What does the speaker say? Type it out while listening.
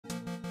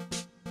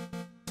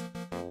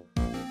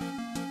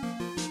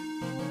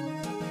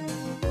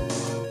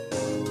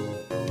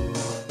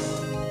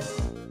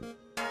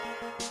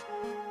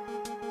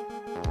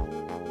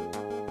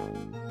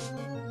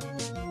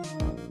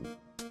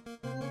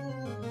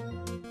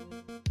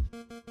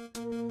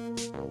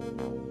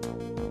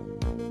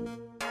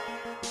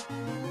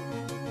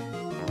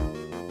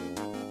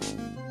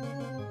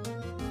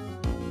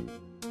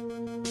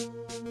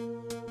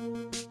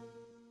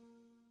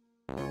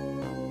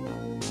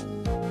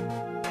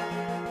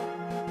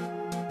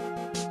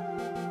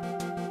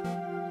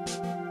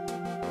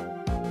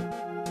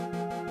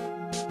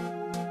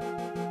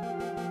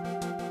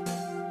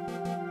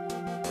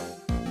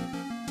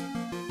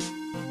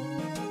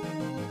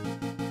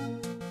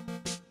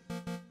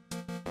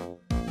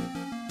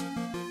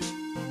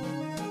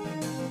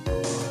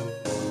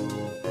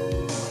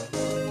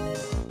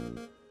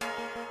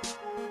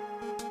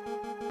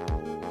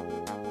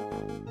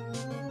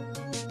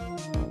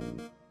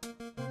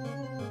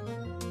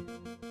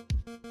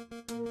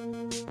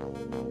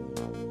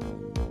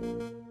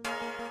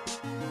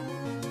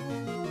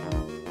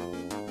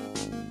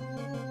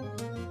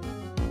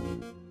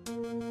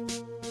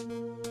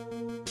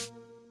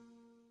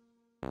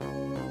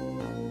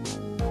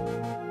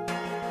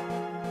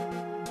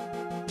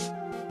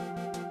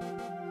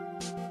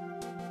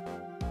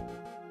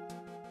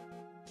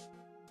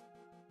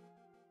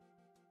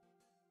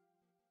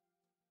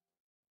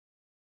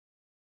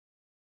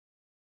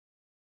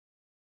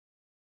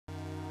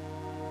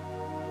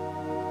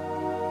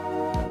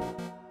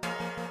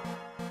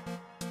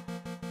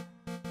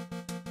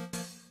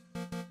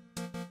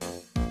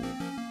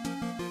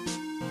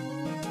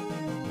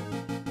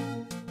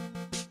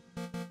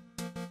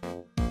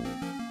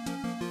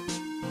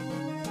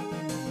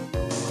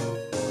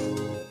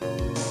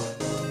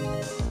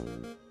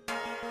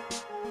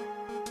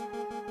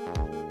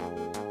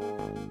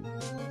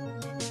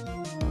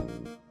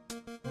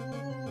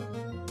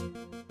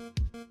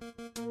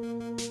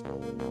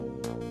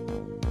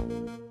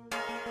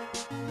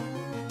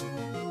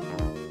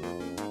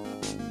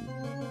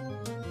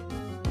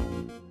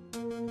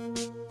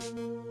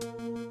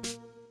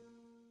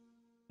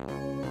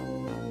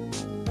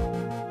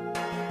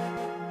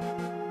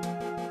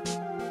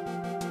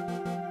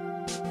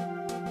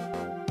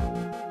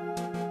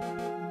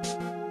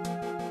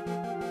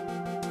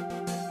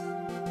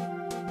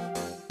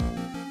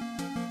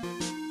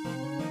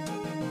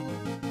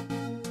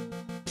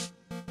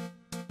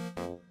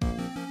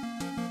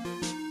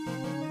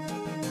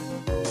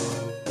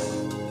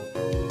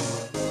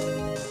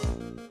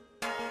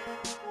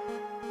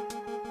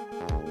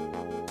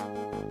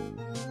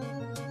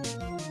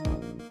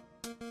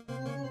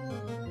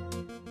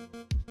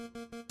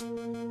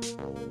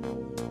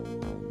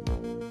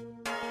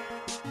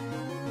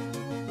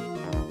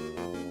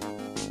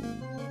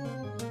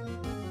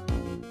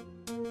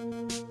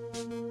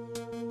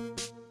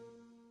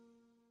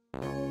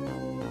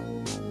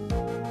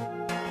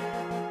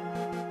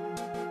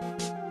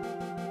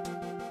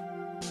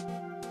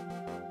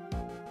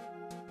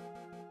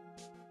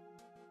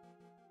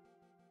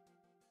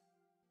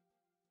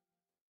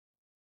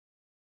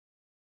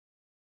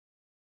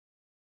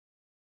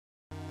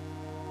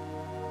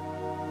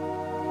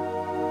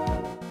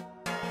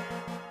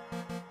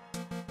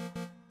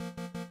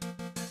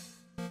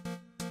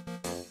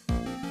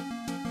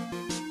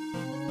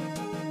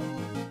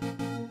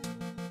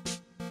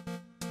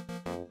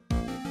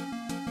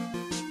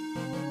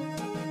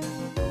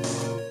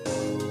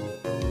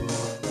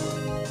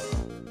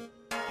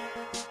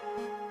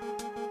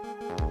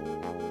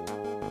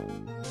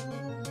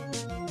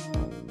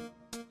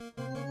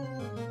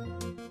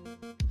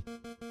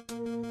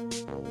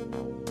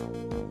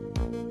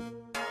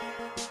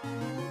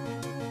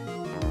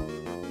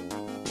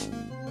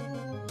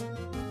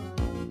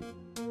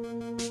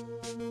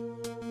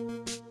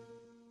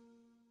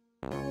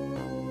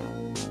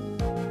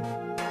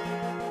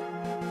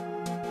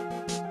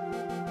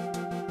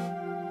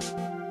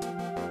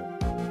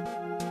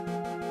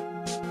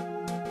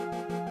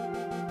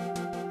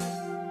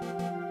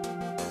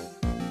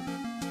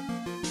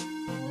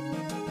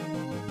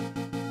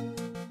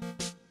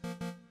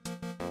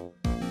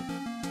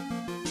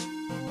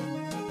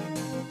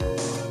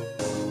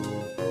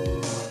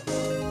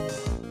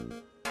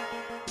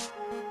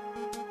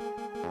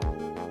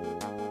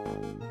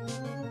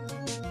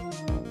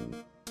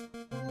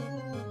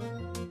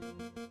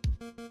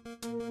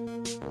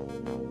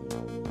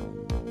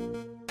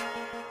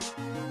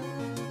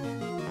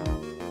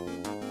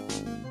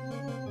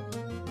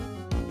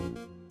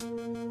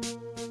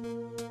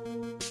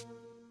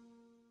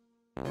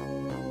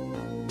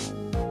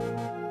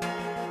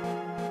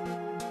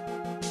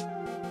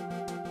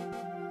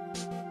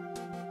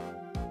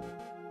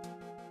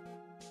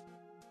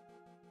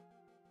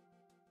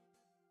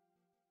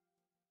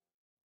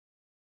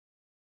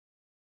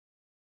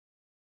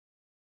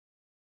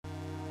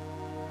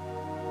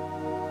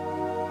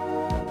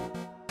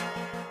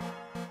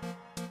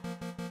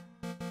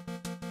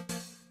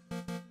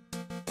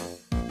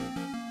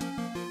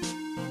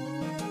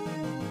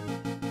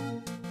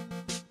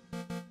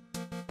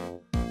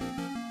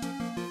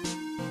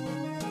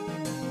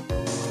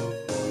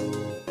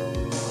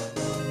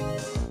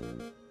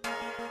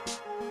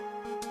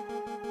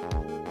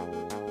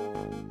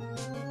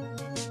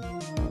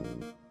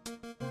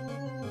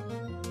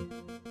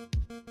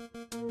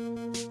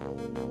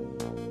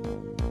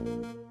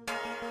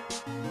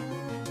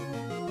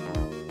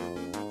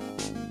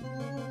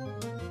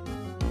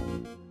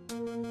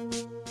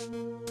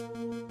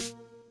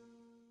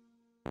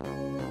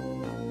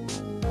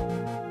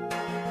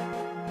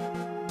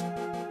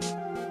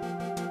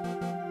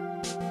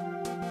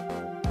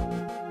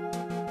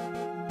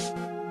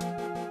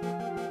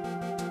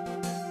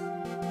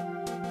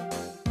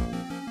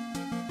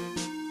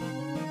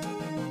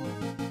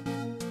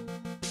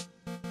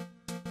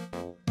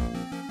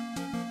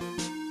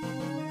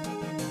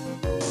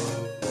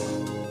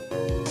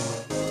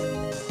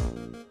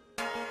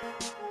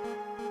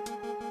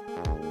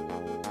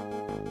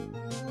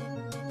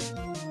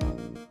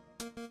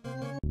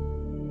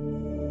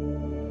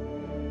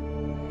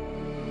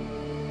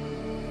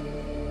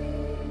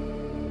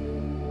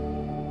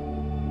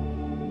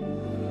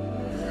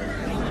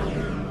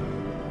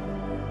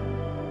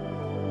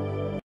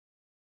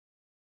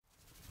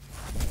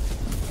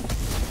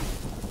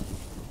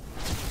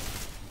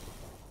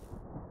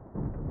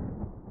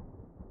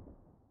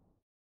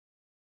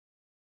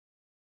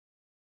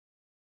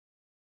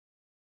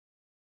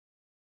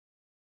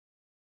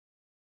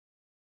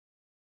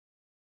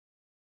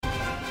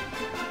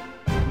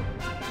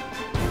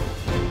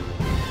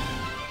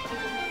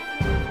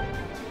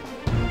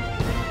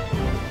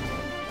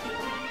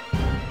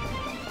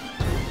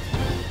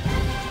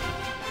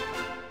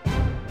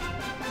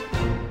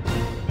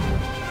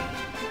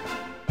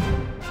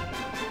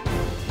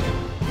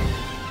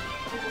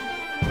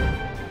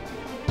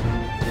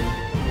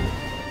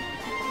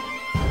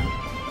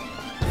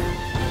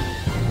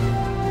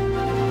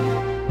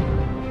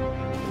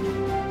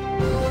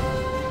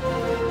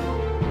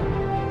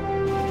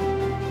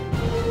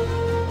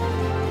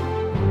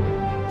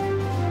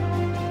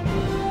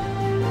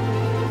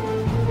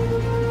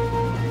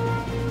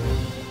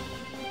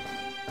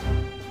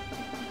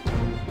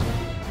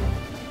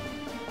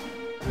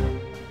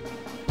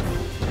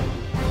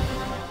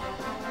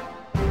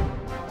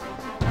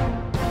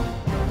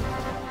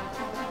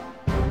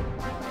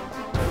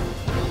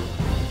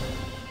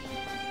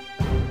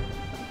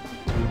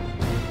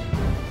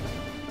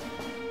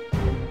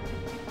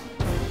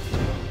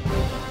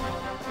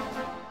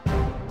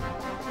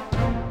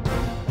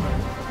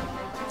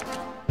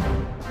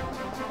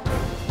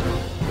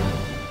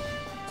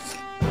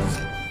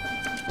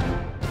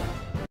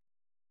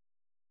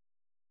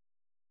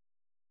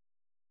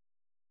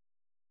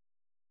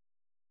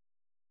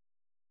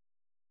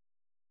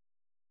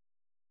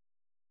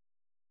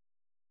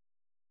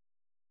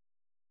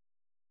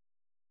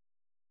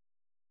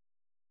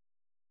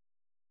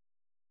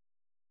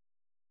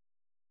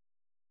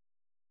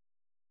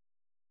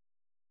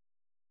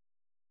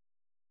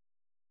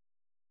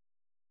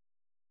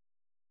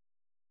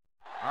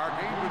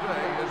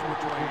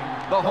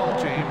the home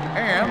team,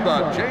 and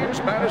the James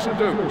Madison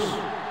Dukes.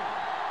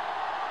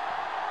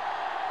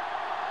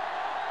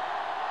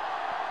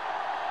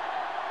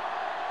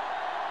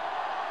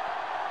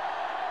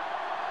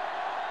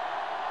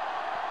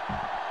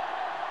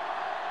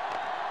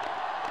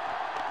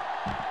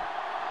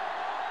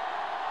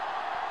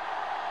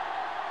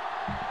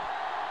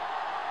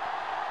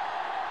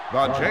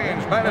 The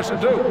James Madison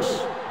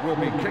Dukes will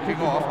be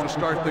kicking off to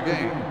start the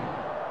game.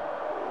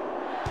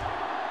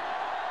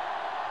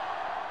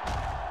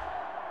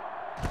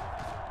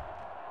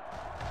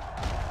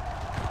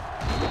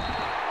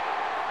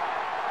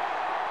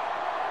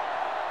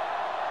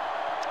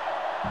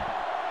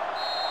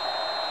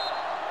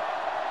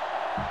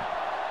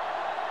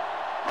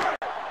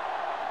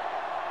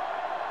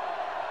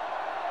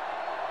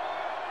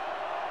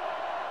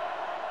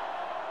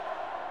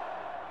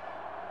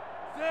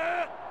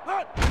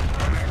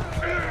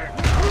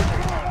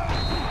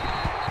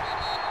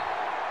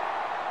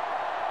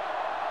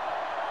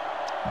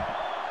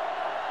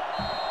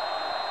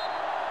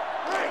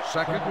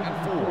 Second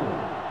and 4.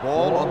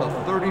 Ball on the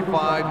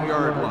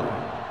 35-yard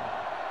line.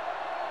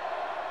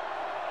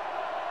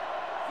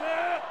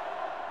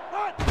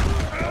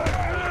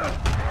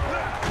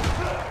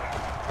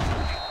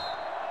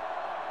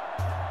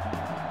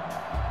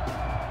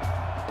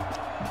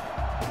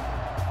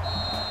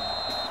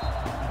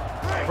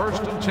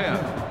 First and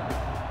 10.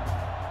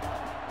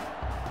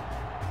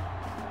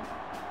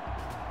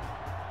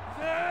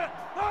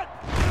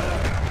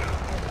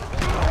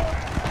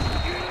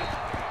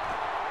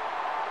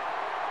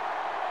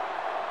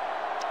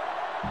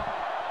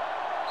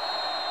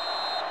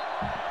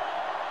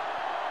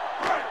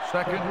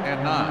 Second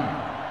and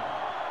 9.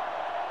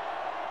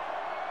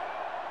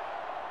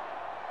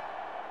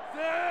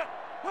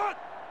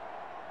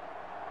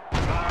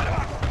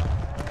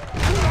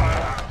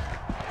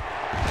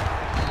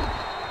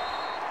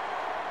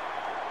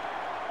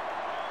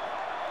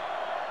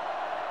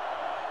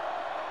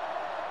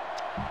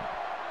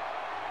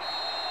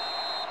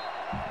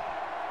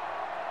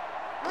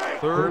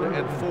 Third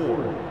and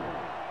 4.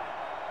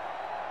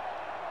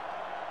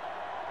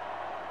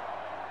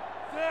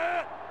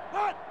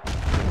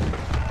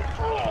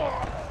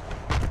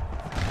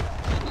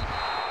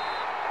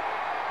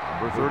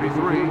 Number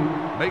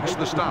 33 makes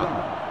the stop.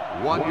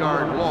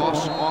 1-yard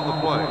loss on the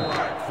play.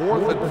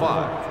 4th and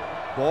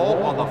 5.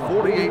 Ball on the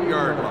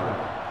 48-yard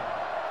line.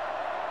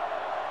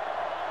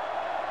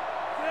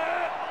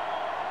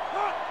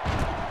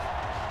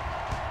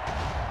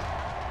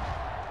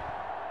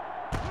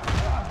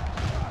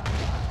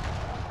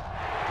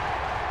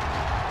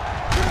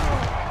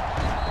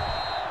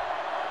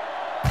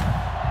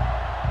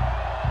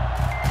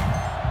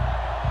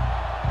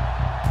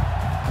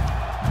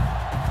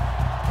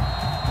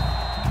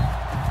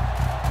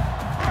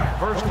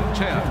 First and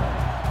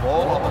 10.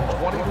 Ball on the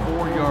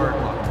 24-yard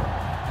line.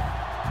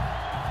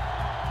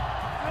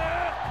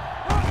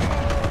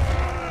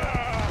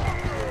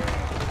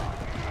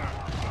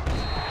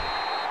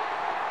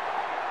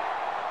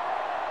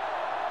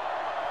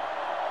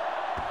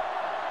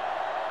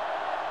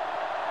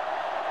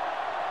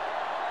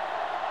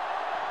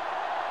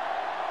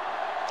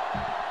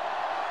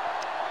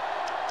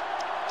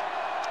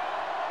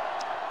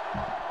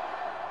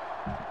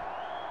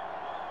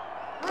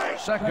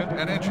 Second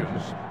and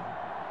inches.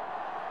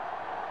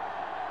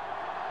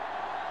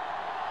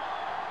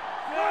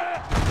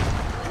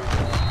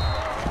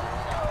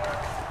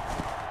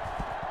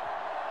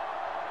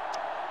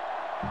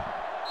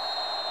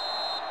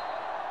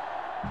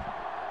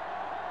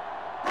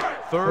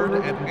 Third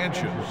and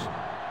inches.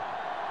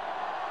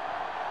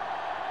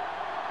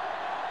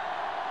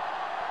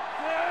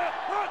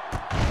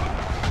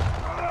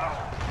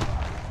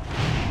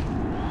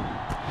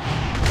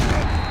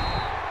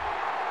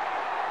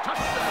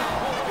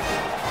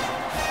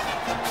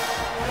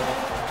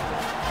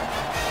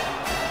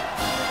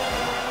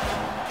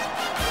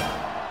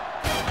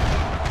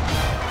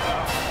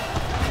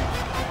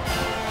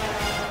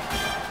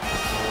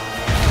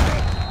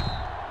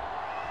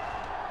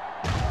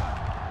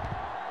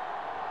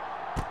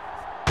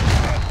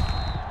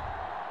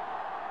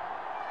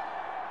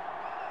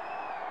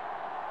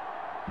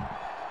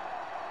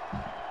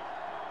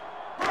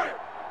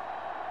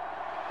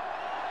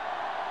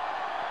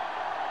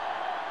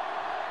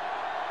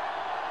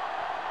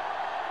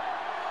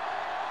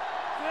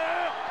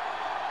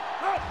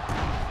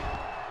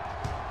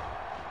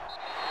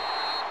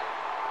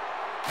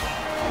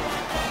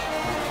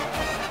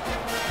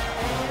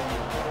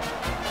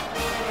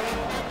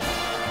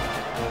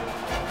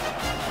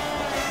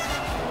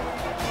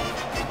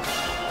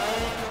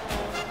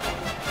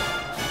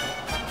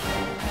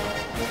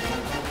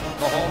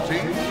 The home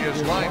team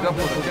is lined up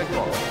for the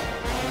kickoff.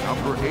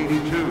 Number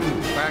 82,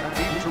 back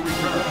deep to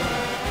return.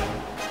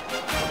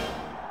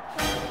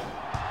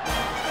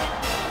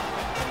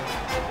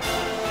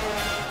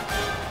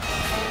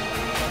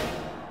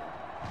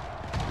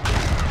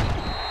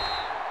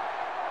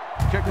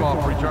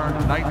 Kickoff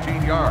return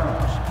 19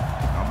 yards.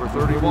 Number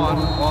 31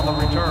 on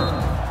the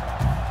return.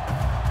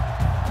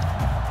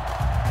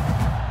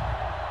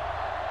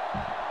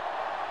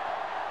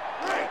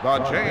 The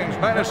James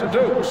Madison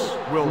Dukes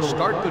will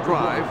start the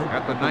drive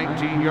at the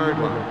 19-yard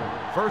line.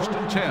 First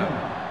and 10.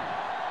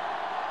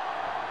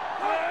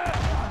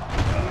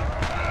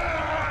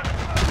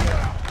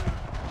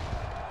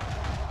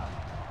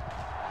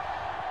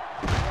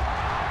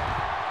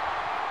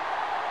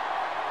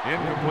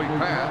 Incomplete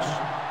pass.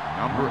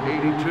 Number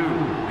 82,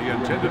 the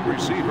intended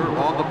receiver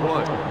on the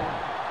play.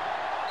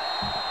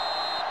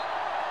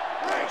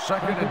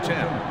 Second and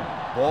 10.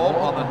 Ball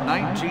on the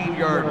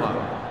 19-yard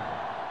line.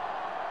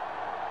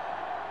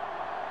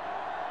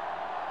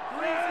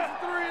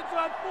 3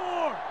 inside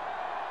 4.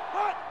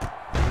 Hut.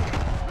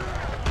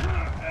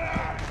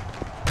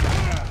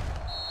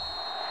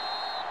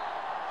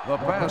 The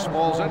pass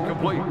ball's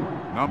incomplete.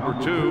 Number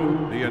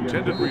 2, the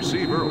intended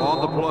receiver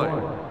on the play.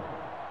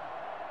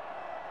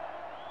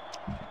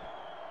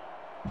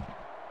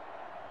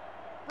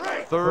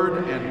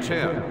 Third and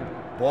 10.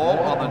 Ball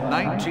on the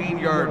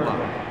 19-yard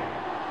line.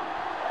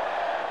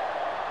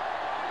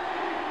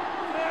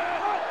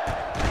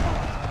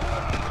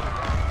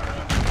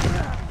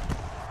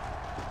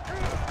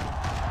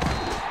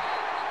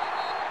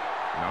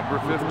 Number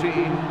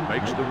 15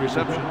 makes the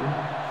reception.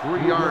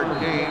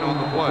 3-yard gain on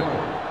the play.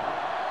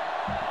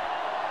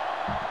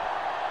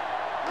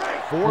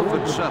 Fourth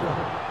and 7.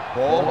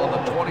 Ball on the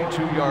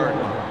 22-yard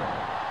line.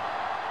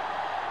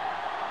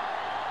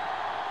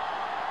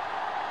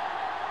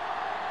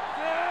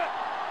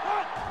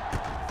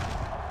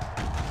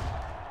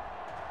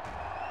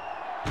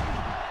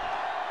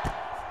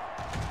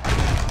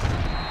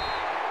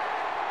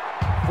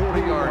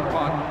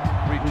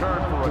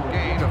 Return for a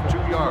gain of 2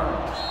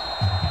 yards.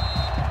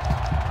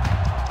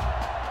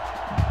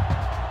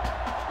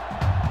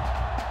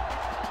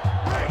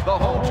 The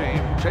home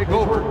team take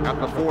over at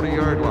the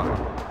 40-yard line.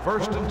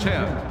 First and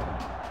 10.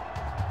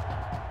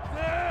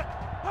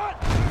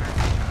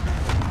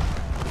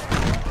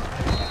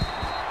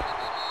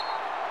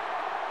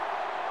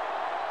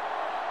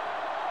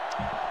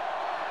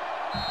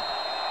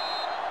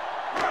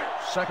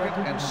 Second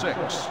and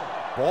 6.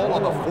 Ball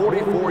on the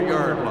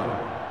 44-yard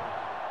line.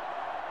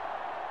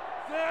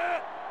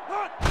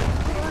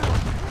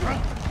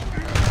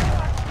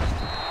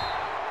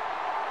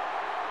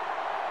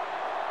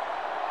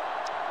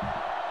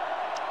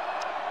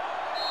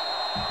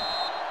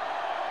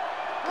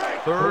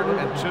 Third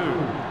and 2.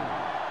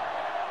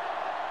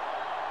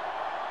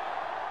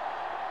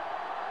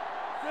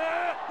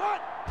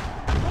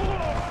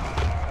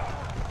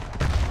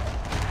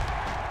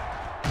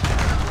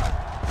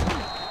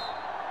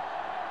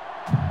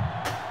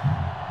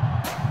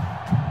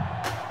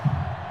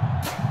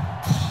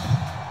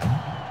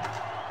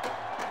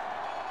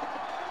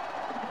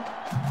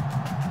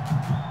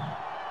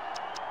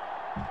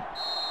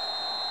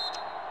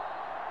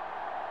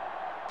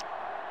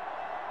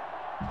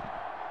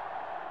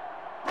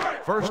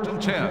 First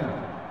and 10.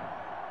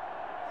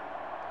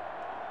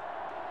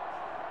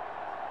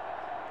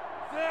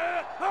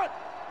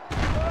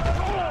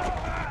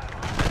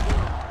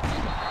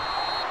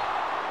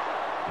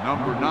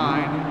 Number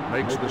 9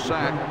 makes the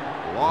sack.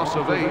 Loss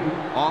of 8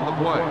 on the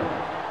play.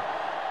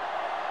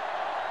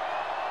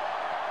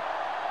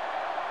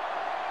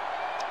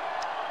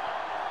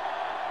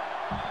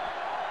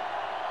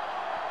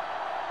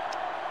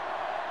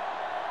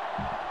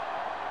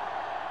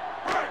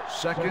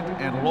 Second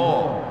and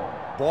long.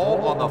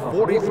 Ball on the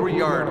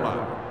 43-yard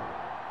line.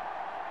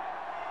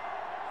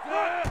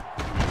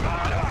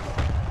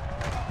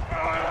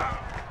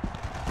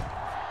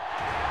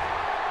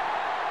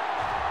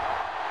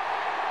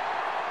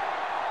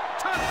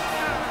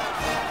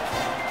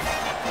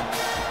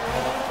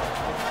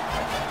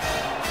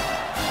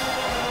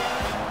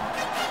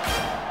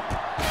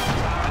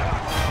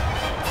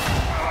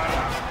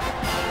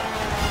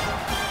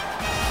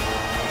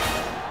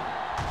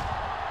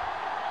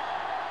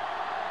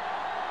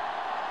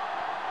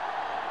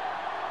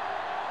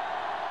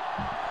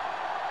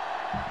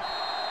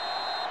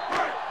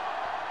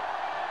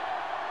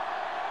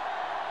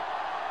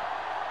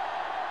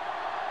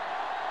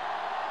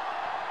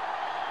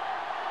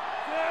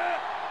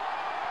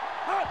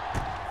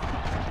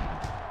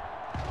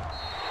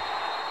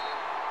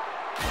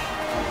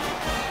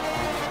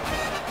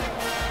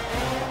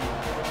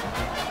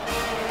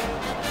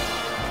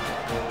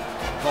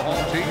 The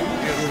home team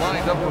is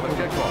lined up for the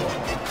kickoff.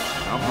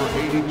 Number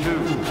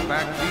 82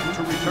 back deep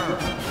to return.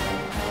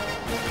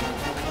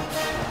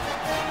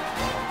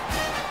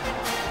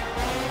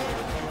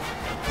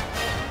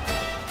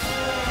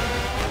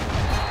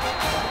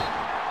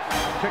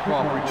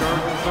 Kickoff return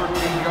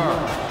 13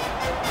 yards.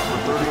 Number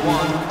 31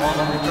 on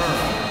the return.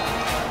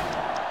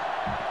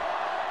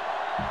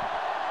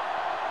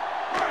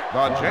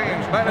 The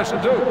James Madison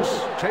Dukes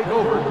take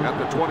over at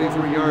the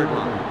 23-yard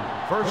line.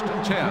 First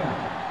and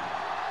 10.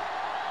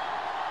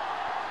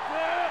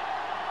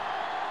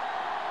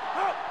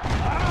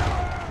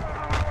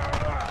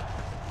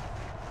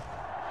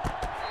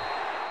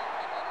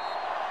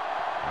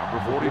 Number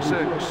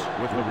 46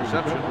 with the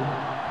reception.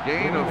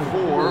 Gain of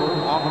 4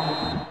 on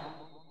the...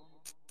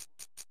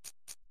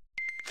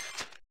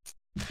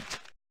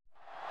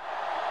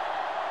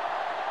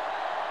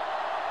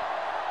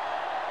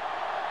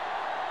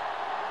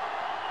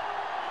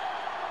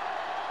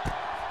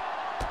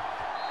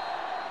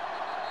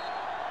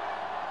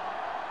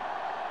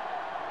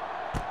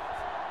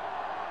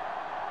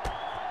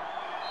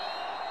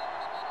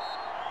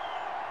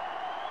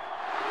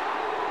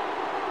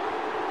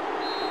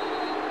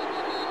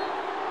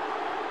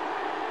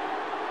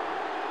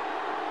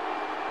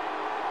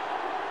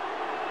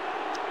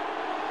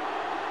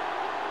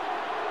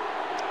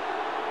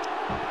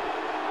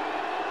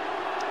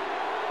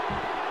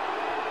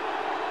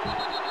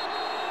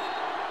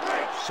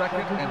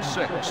 Second and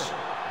 6.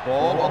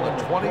 Ball on the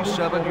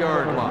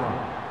 27-yard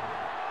line.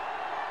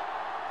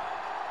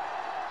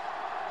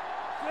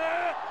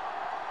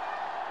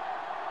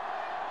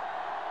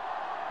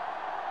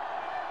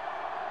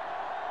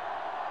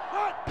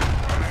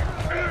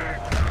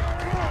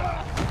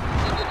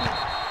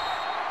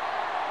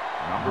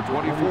 Number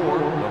 24,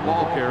 the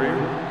ball carrier,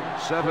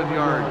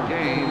 7-yard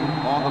gain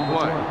on the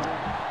play.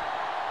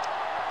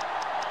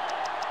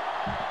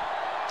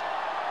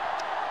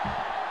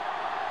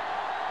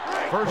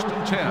 First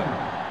and 10.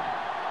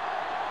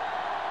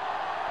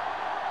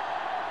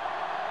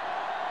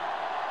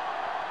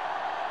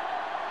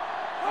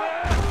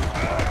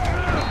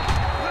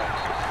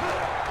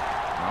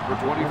 Number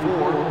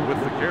 24 with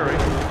the carry.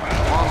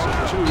 Loss of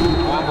 2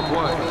 on the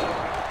play.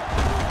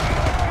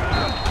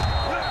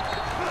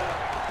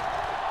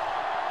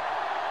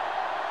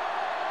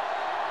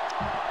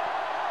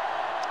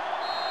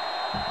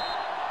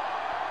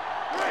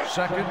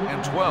 Second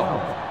and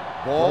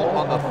 12. Ball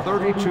on the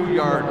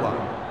 32-yard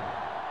line.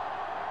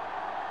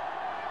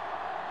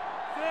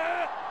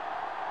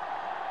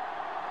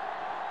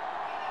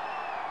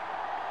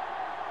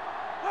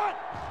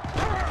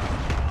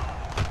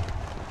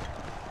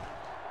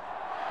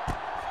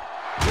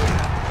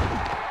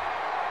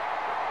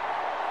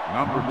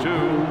 Number 2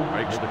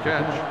 makes the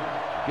catch.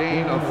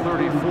 Gain of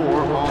 34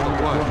 on the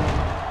play.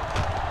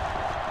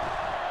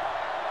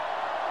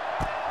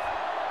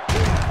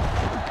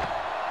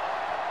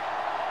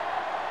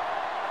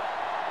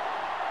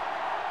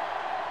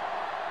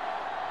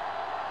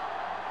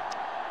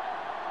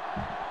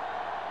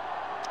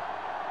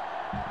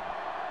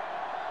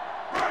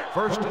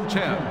 First and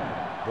 10.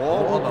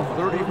 Ball on the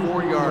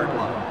 34-yard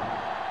line.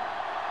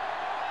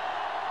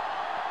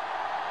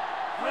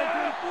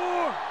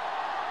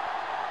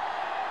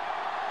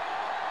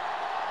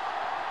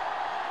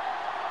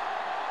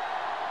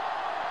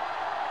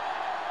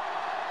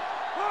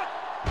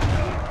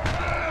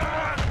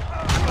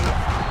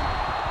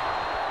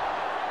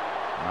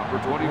 Number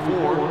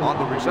 24 on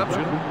the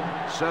reception.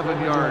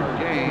 7-yard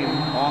gain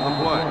on the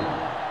play.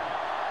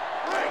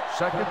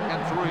 Second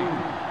and 3.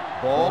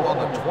 Ball on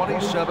the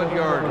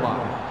 27-yard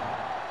line.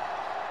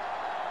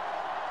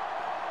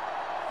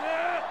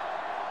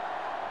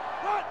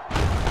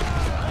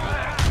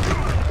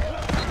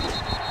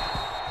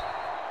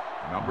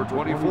 Number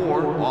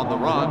 24 on the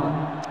run.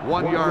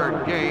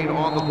 1-yard gain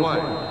on the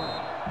play.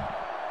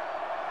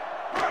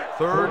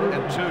 Third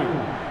and 2.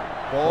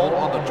 Ball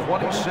on the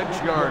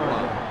 26-yard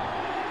line.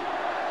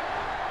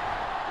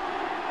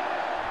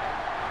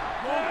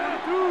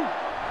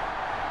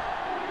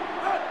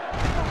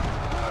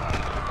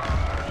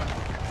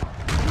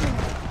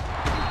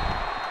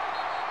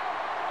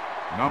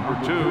 Number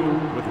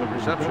 2 with the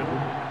reception,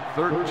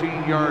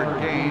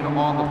 13-yard gain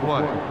on the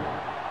play.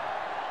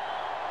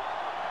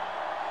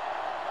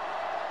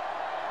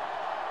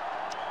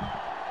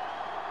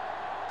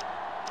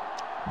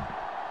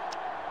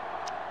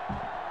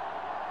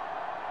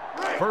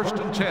 First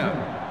and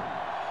 10.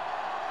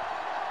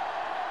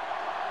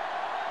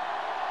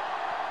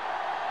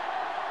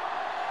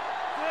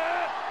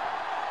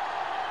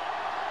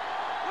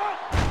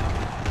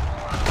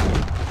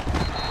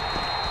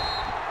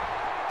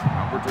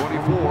 Number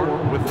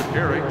 24 with the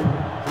carry,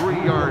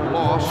 3-yard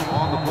loss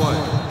on the play.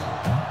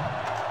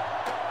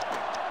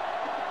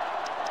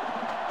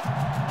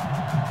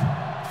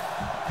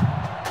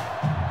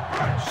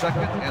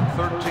 Second and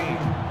 13.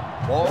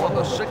 Ball on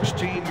the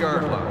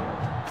 16-yard line.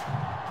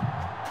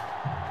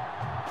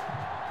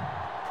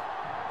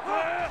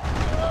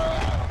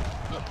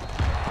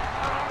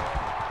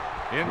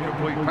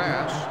 Incomplete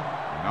pass.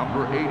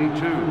 Number 82,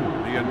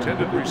 the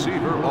intended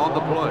receiver on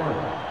the play.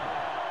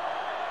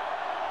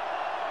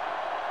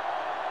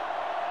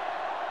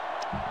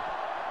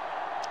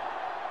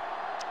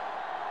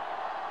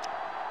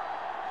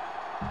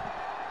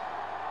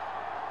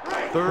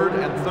 Third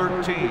and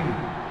 13.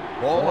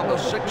 Ball on the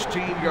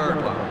 16-yard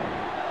line.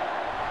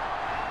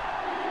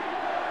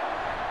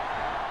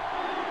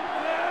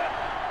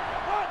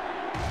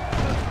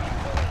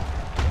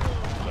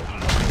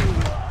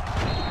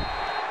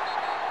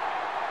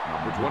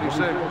 Number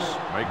 26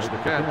 makes the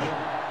catch.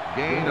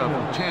 Gain of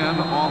 10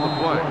 on the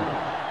play.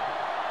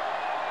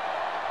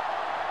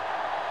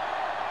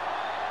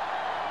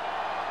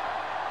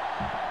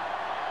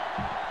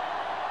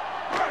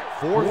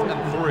 Fourth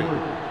and 3.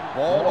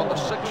 Ball on the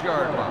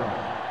 6-yard line.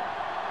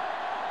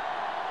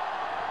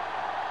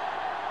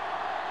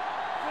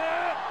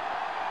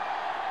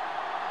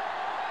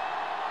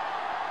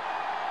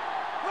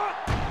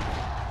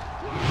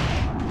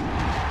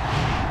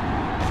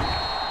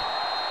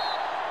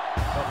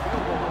 The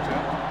field goal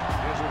attempt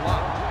is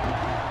blocked.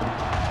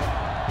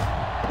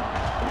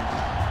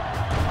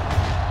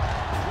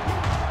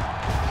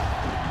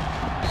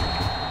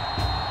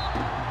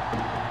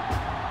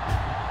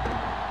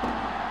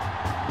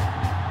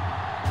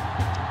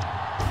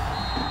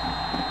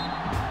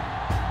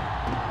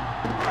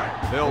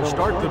 They'll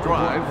start the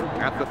drive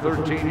at the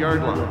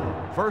 13-yard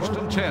line. First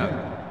and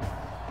 10.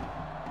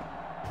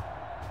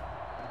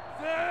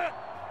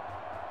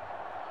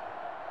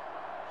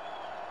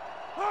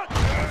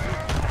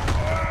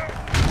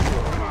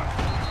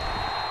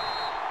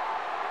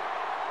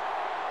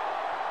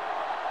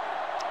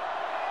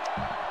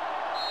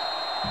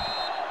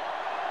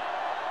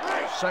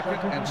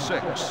 Second and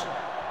 6.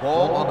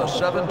 Ball on the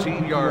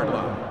 17-yard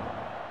line.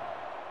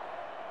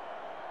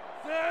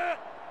 Set.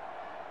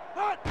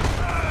 Hut.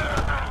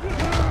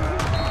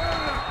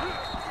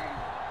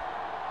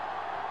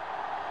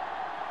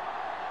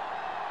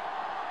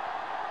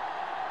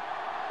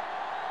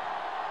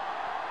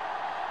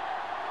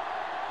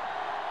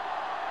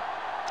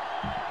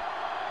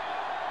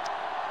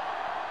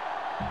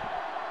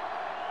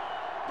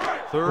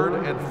 Third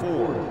and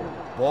 4.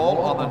 Ball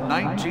on the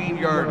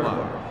 19-yard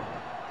line.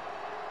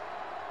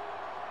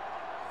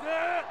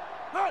 Set.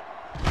 Hut.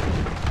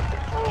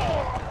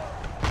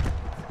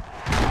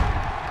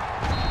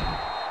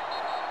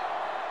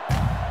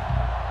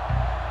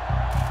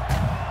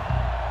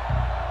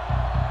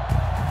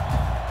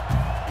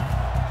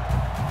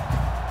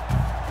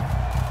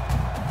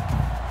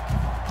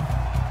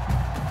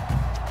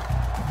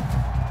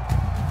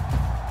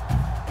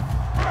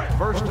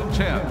 First and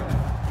 10.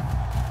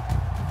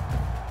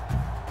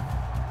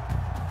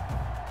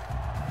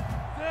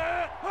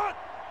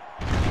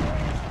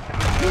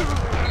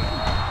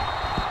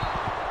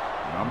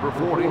 Number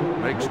 40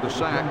 makes the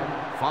sack.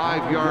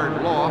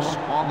 5-yard loss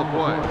on the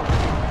play.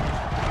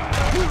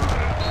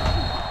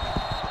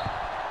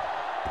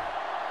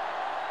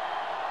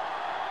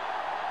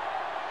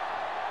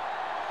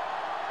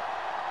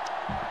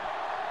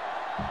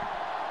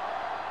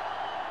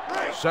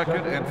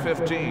 Second and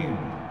 15.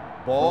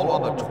 Ball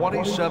on the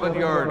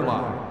 27-yard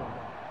line.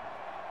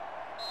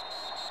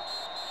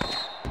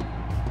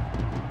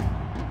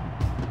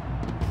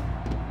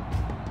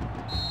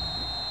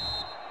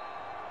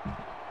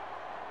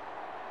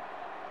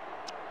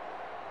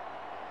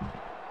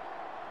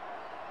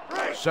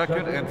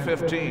 Second and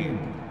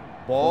 15.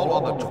 Ball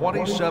on the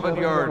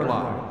 27-yard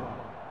line.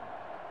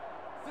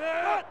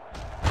 Set.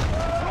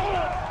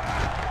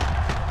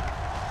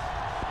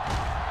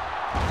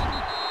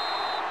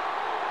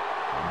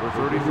 Number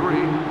 33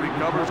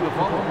 recovers the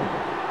fumble.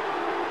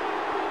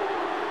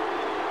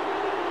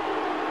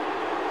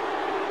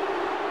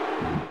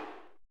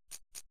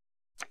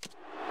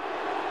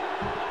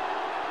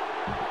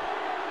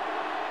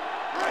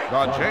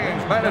 The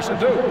James Madison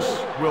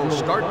Dukes will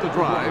start the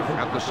drive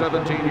at the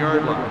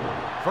 17-yard line.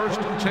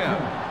 First and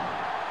 10.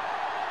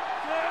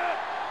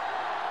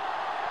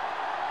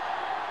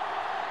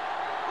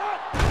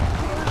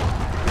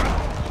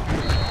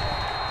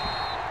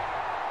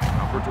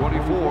 Number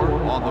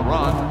 24 on the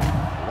run.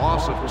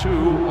 Loss of 2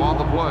 on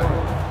the play.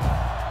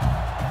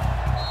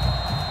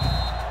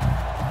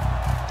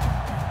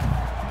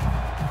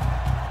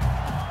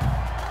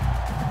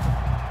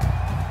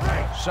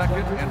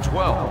 Second and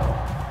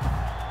 12.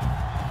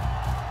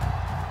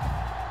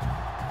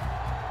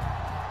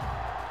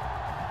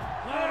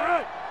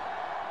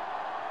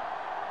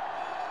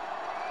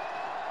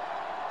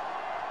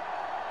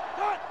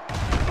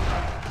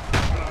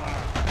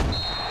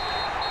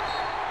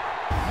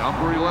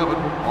 Number 11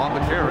 on the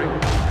carry.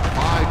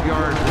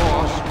 5-yard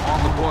loss on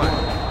the play.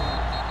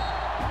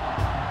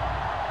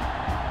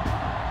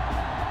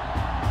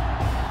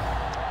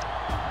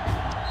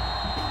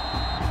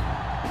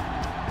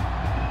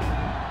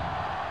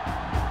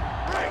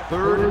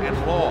 Third and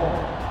long.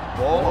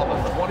 Ball on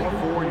the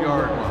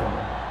 24-yard line.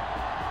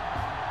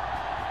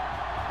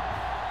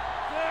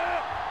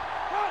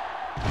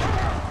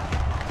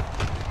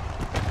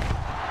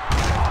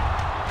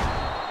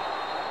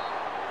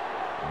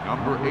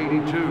 Number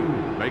 82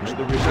 makes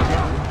the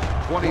reception.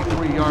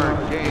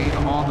 23-yard gain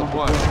on the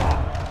play.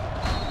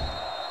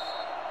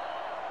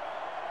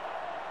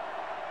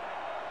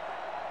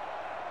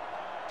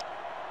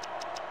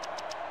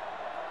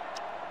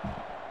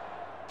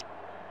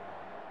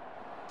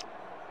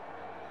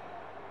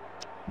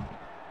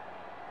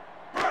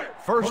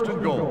 First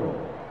and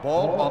goal.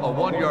 Ball on the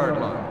 1-yard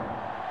line.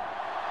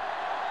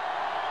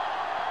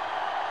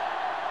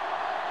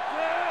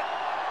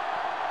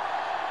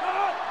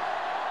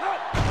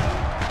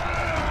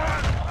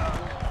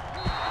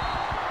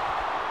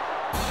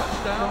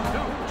 Touchdown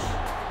Dukes.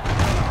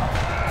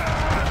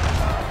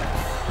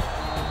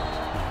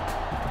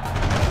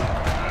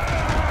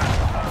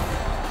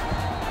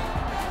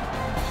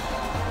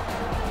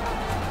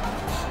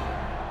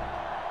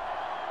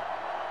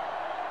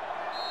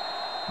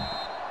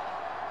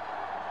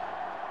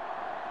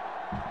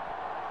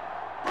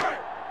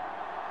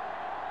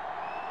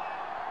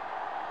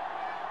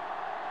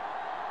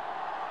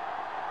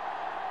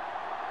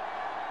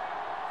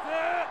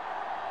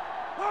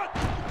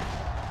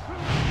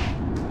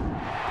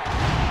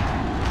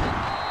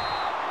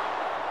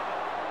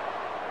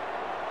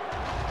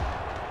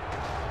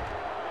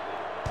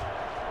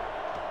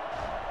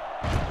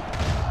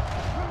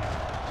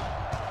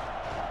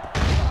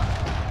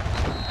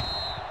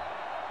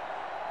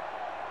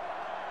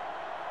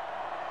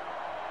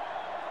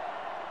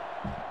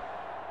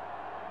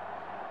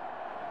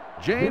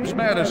 James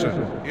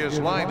Madison is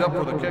lined up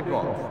for the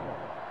kickoff.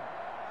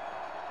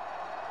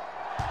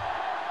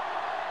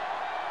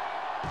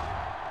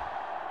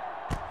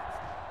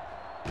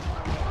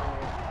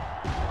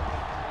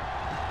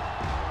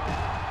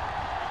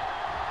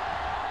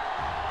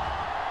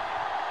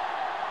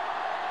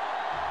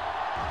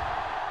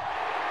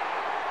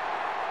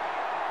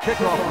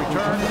 Kickoff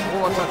return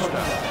for a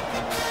touchdown.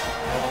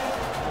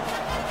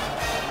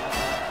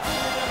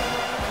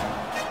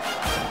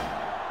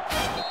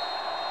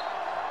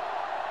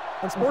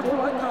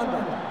 Unsportsmanlike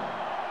conduct.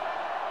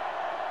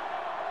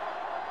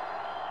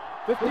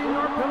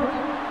 15-yard penalty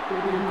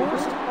will be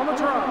enforced on the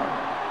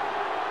try.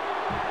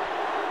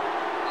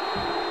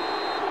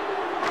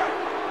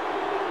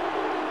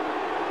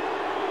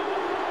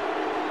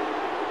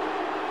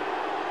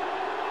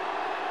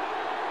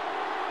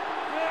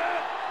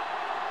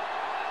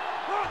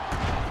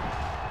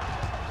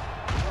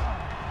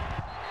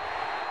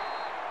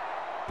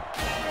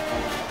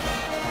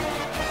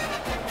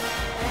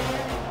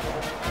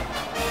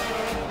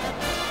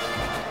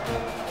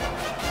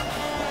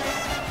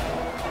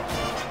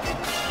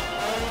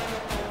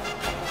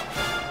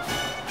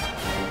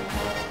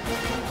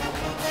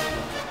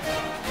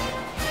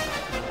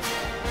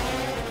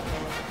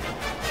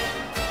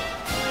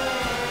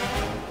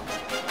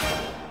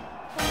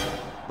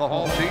 The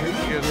home team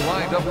is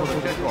lined up for the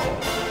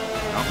kickoff.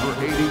 Number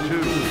 82,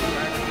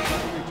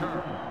 Acme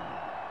return.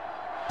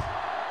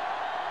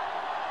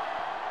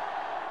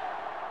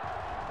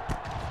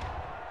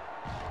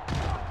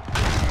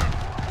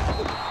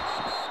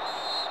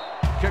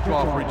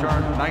 Kickoff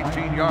return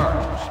 19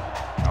 yards.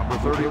 Number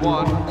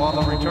 31 on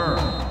the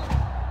return.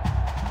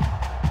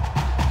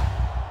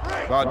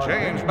 The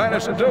James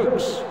Madison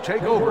Dukes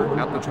take over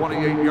at the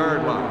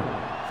 28-yard line.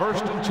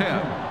 1st and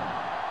 10.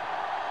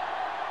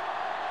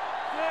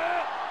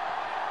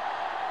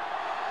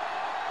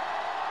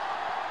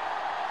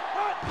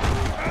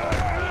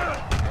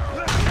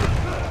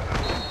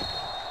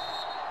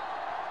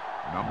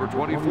 Number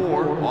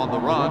 24 on the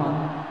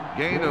run.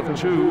 Gain of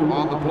 2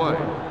 on the play.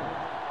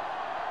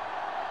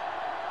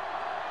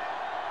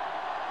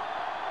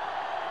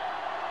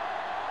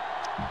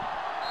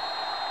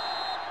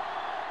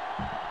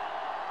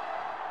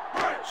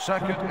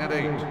 Second and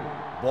 8.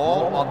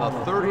 Ball on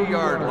the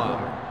 30-yard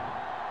line.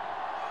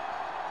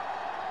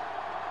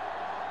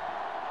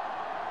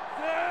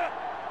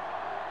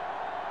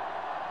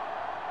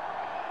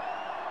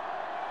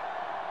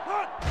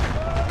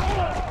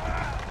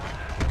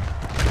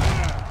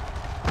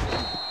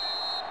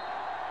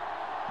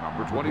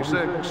 Number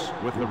 26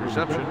 with the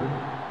reception.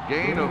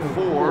 Gain of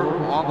 4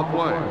 on the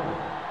play.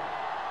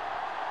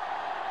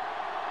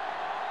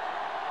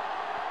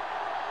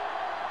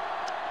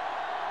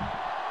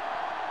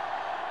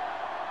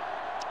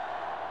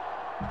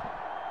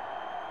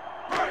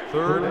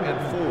 Third and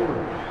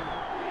 4.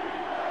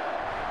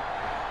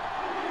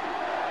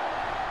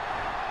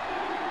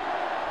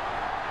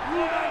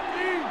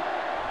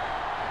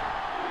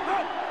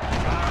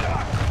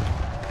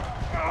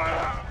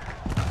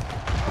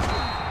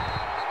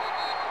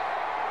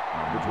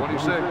 Number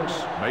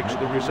 26 makes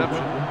the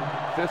reception.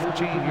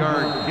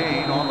 15-yard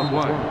gain on the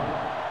play.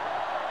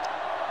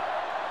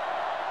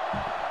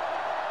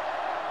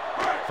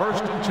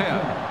 1st and 10.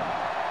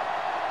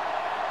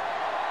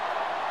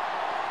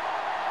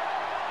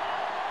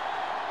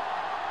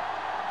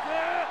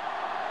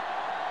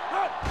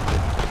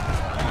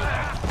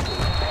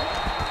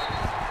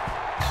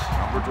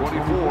 Number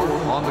 24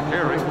 on the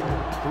carry.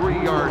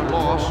 3-yard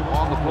loss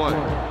on the play.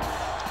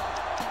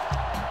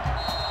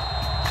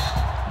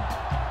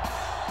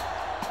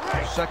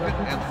 Second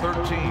and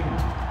 13.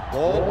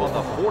 Ball on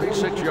the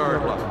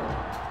 46-yard line.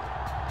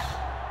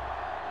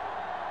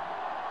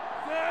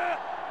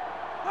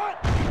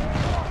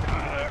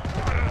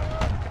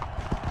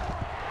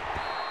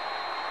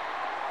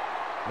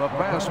 The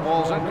pass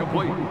ball's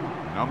incomplete.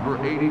 Number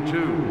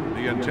 82,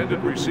 the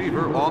intended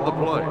receiver on the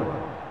play.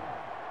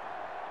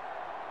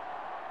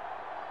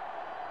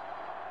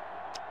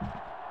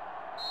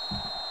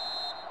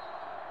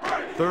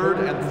 Third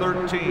and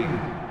 13.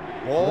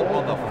 Ball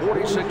on the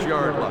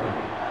 46-yard line.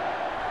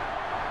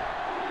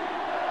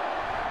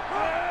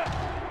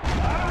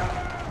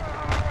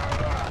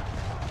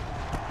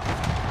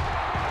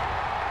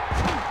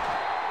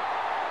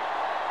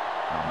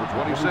 Number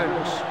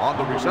 26 on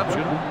the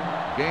reception.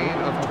 Gain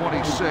of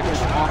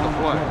 26 on the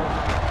play.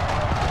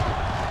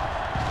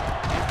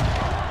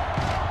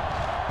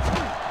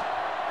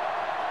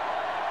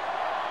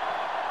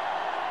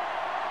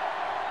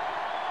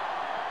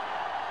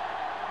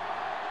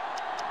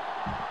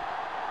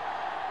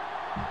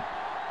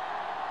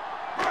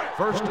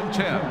 First and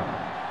 10.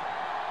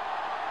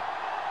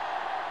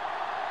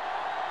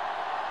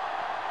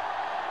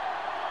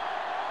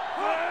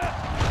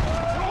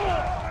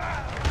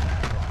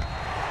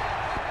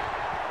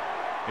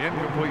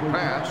 Incomplete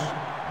pass.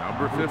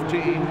 Number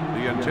 15,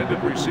 the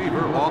intended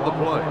receiver on the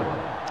play.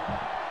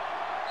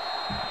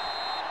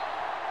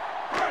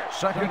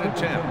 Second and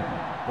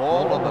 10.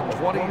 Ball on the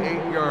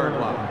 28-yard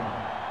line.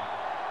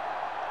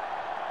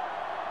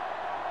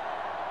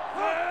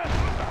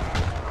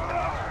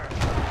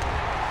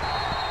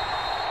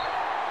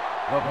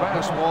 The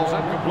pass ball's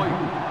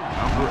incomplete.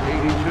 Number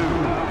 82,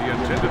 the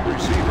intended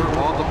receiver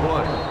on the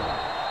play.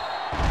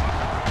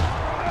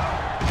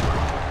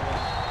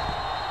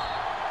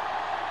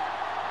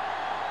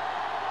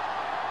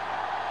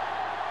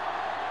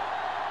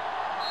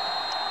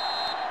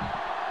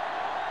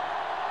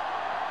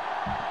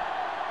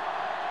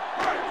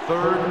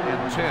 3rd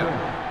and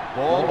 10.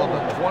 Ball on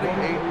the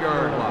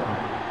 28-yard line.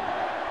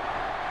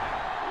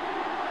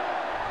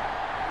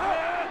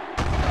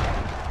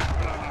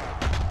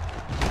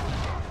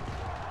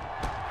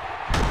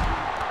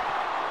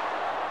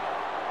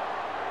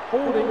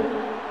 Holding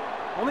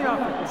on the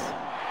offense.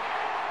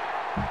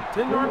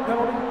 10-yard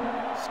penalty.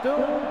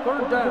 Still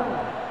 3rd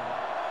down.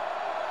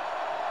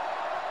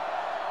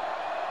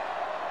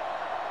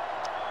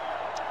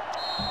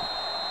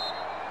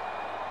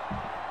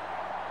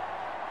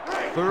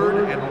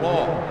 Third and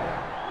long.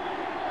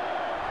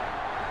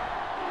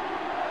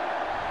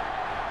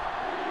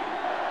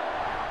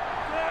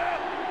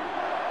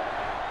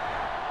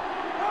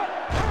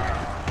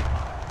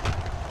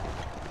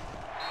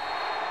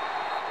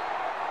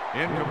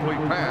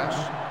 Incomplete pass.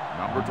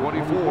 Number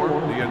 24,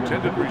 the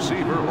intended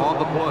receiver on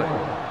the play.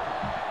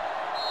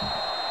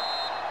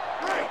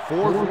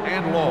 4th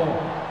and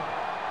long.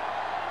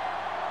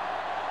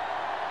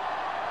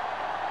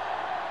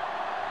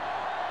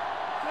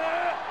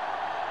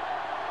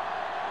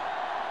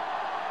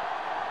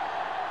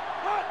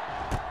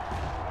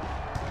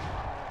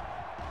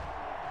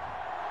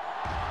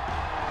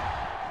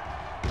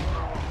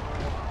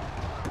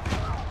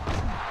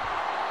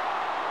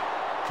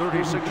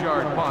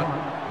 .36-yard punt,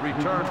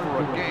 return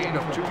for a gain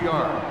of 2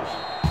 yards.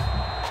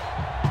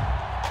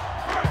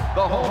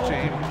 The home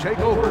team take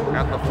over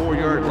at the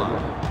 4-yard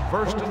line.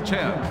 1st and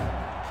 10.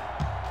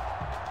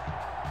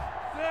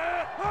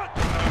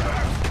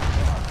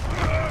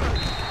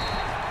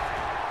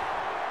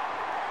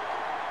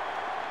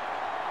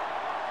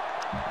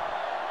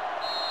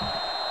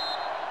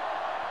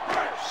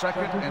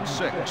 Second and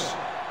 6.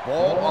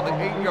 Ball on the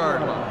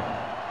 8-yard line.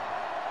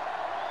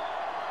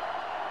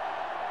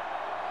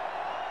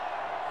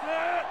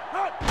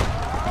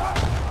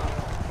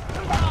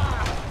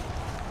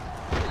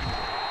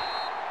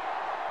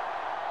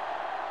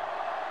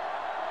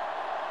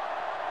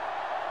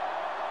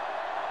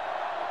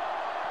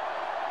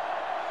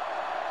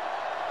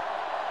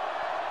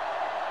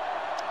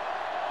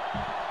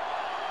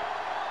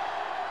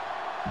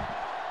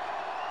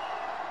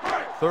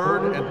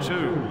 Third and 2.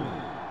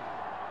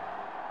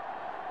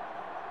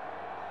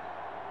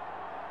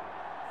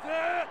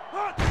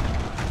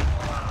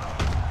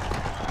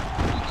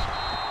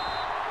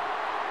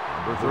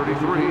 Number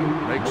 33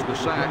 makes the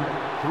sack.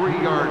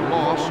 3-yard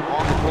loss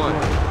on the play.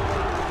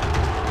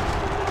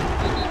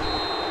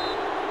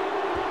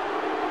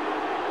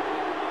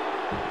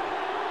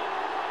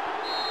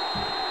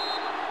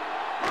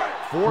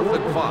 Fourth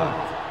and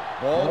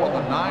 5. Ball on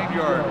the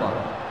 9-yard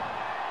line.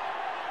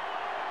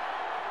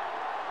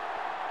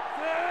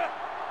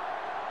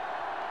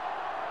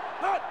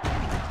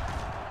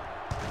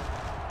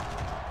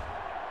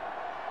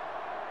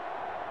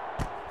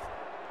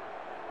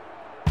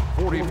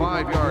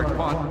 Five-yard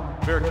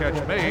punt, fair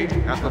catch made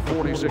at the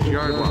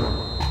 46-yard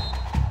line.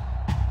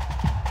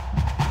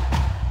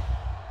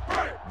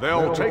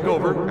 They'll take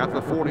over at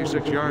the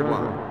 46-yard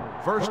line.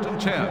 1st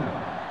and 10.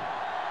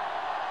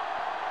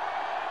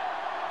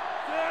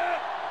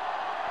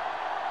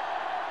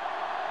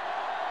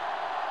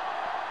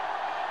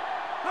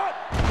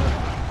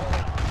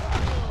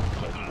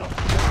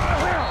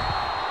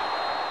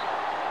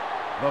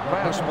 The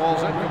pass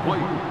ball's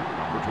incomplete.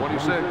 Number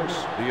 26,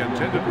 the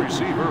intended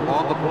receiver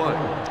on the play.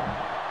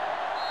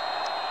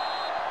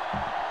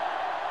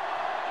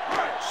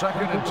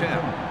 2nd and 10.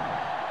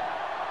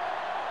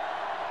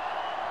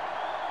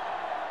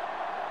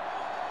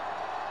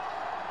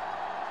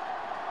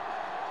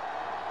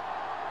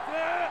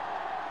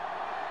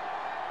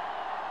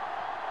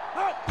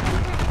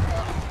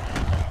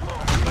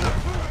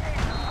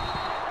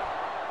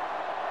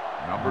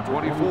 Number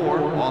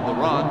 24 on the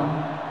run.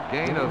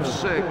 Gain of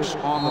 6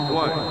 on the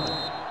play.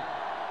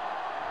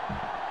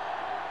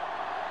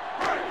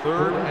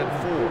 3rd and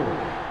 4.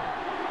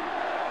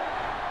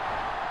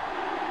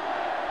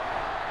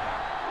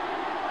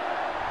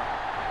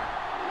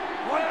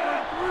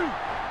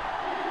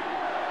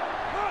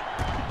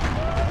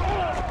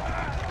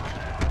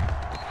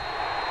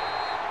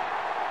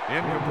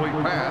 Incomplete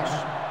pass.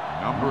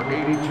 Number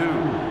 82,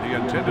 the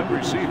intended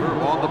receiver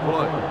on the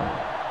play.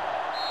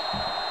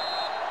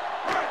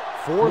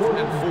 4th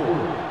and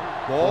 4.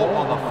 Ball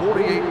on the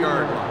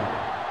 48-yard line.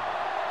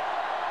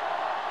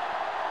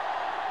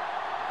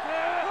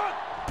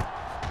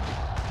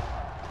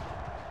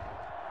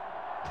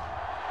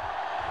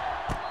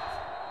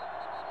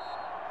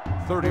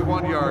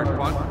 .31-yard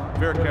punt,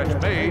 fair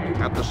catch made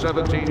at the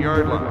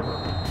 17-yard line.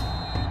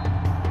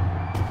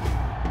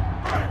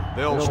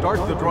 They'll start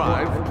the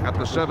drive at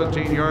the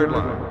 17-yard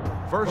line.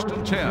 1st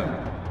and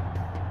 10.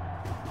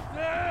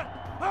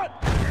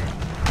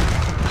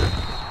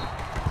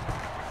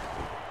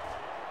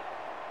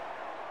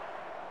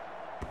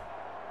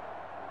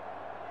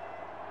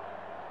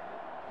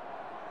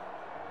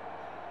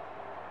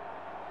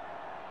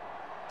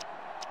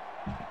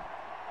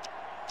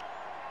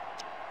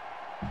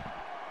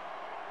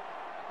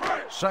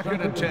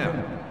 Second and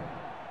 10.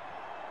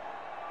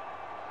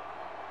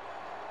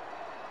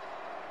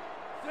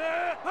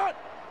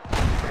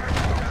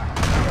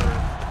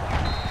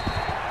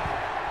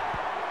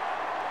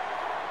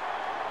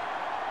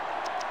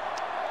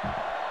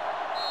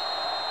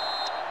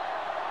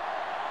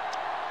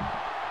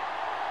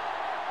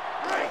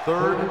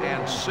 3rd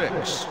and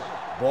 6.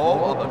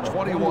 Ball on the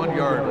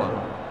 21-yard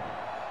line.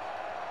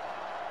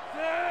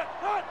 Set.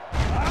 Hut.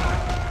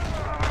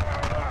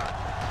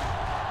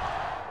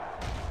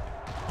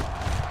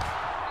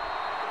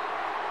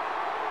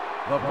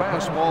 The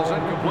pass ball's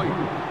incomplete.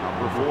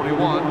 Number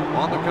 41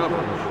 on the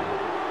coverage.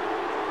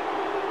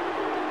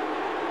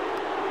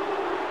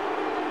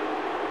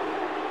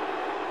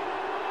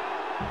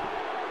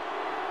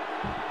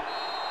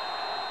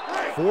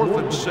 4th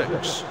and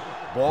 6.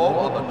 Ball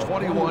on the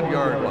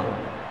 21-yard line.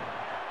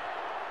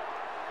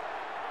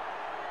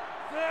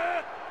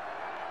 Set.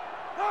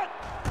 Hut.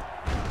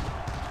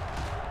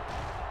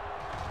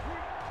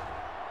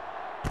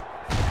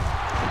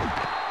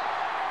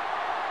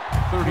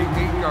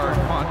 38-yard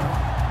punt.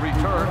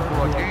 Return for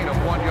a gain of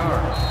 1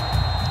 yard.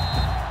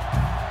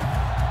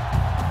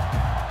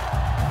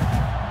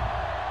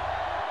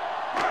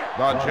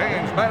 The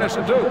James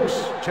Madison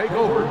Dukes take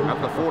over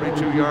at the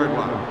 42-yard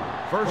line.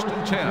 1st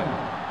and 10.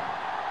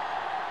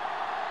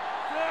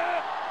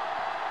 Set.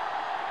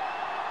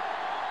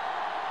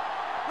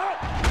 Hut.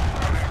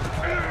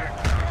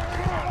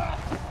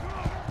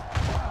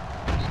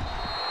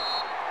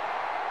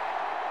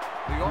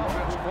 The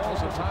offense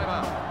calls a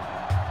timeout.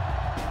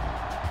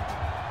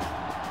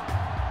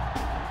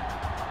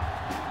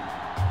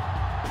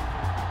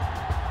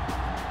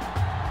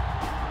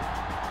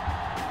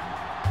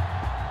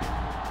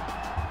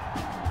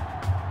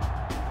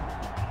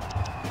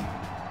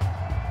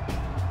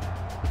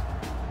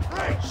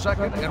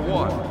 Second and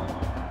 1.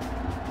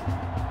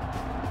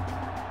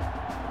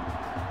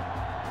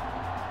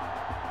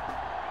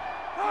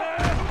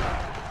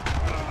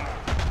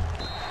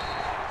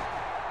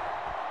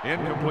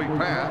 Incomplete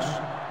pass.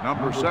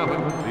 Number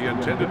 7, the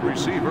intended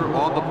receiver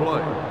on the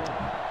play.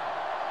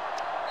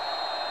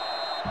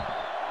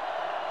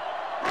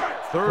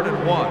 3rd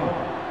and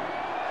 1.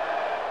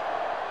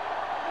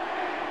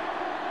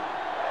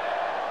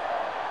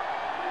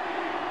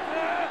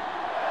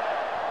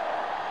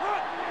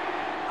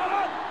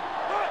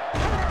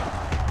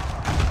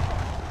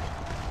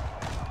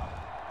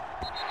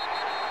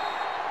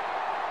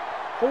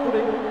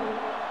 Holding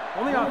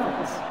on the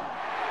offense.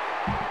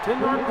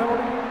 10-yard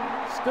penalty,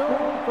 still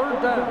 3rd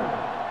down.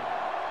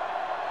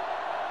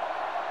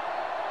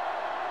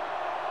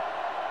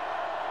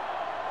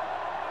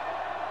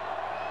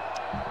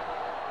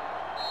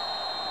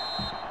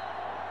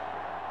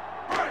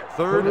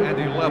 Third and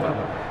 11.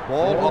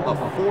 Ball on the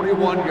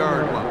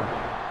 41-yard line.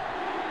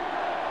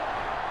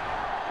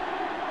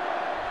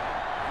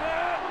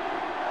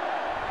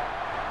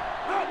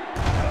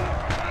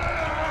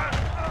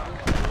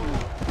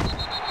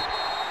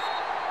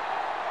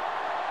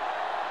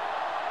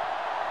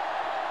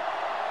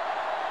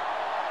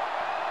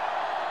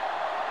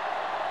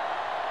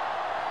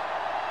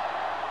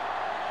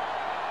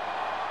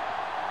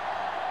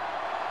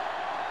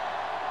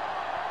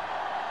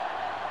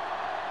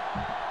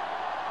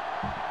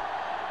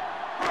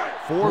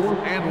 Fourth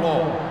and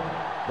long.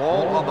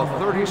 Ball on the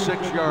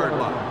 36-yard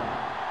line.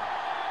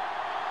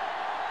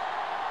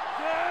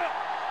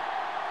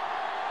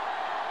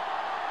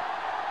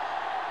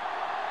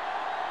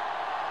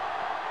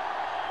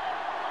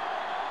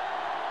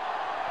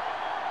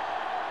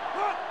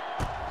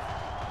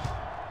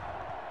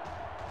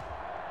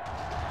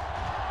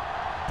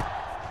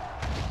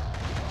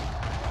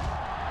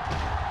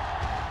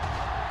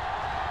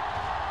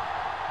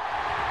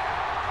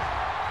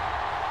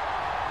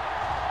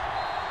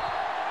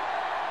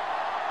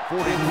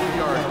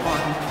 Yard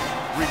punt,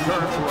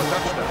 return for a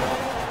touchdown.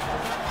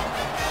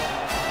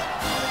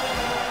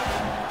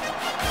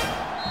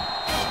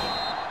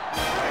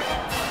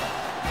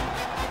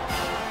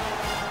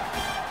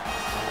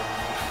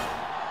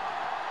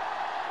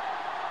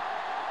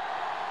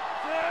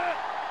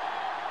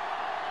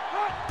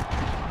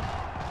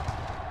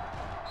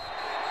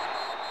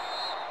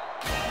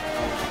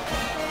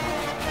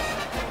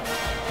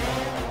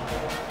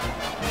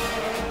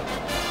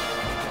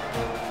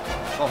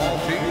 The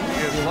home team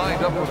is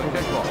lined up for the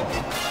kickoff.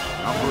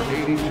 Number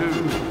 82,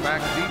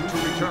 back deep to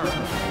return.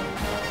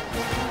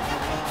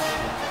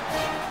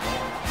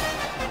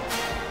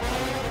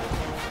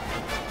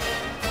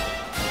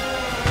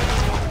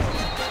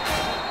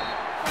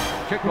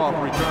 Kickoff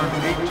return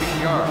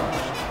 18 yards.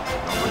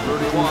 Number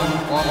 31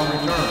 on the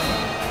return.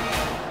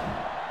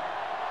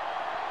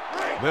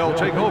 They'll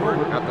take over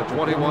at the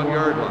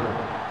 21-yard line.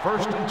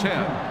 1st and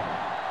 10.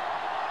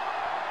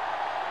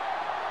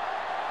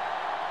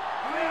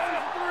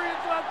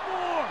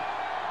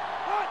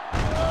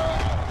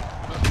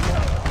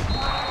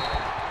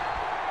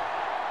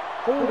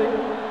 Holding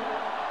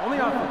on the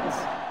offense.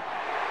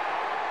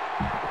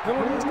 The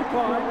penalty is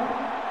declined.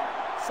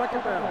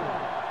 2nd down.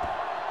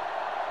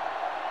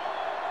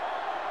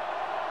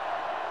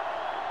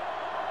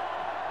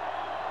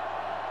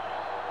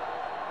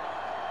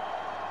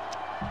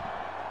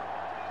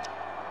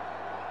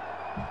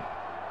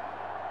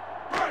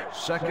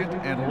 Second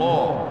and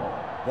long.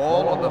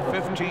 Ball on the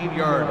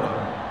 15-yard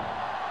line.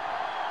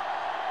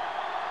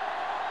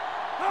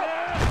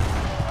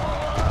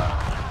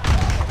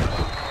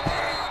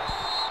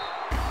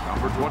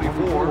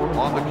 24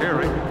 on the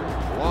carry.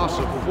 Loss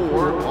of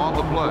 4 on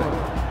the play.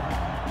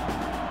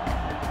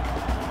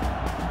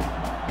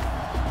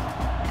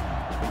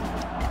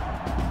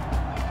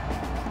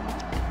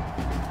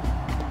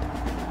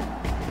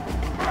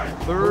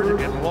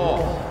 Third and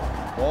long.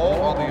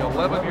 Ball on the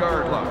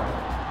 11-yard line.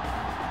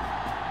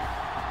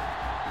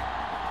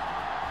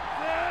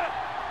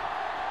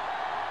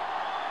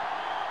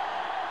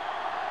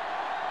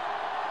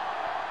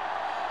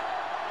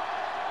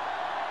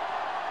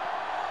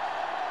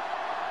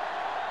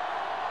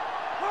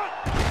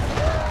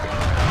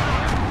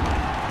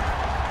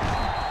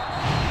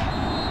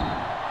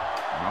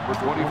 Number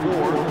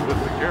 24 with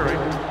the carry.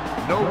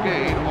 No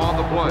gain on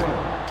the play.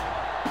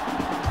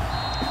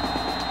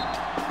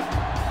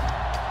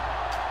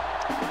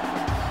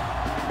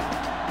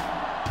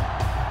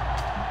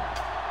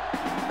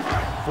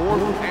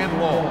 Fourth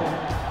and long.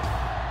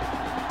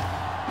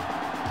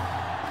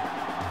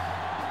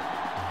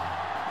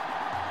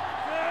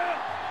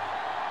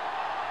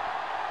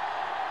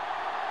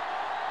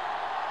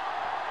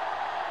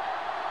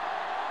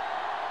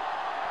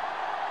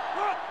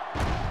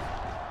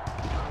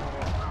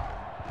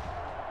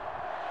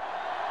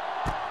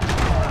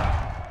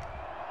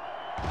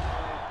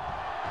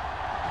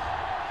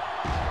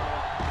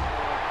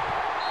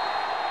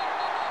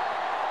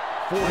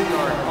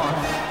 Yard punt,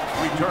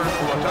 return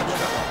for a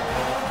touchdown.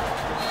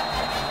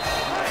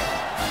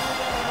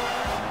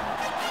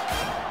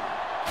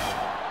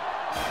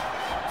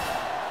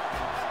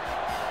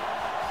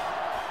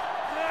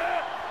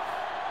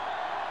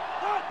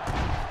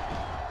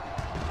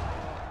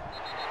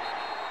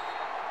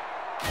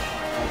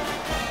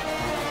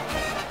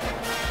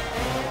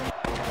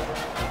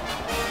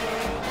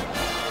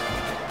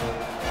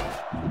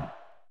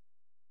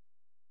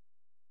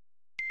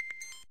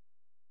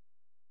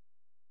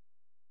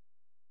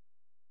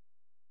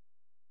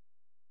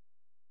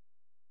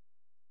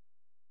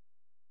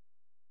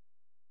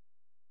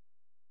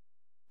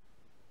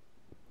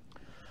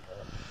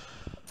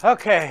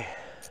 Okay,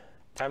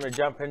 time to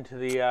jump into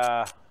the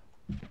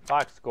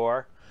box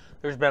score.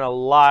 There's been a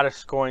lot of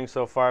scoring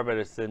so far, but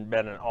it's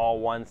been an all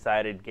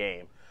one-sided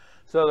game.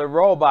 So the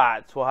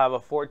Robots will have a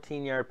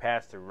 14-yard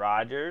pass to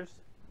Rogers.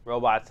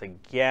 Robots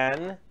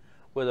again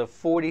with a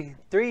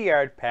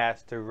 43-yard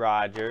pass to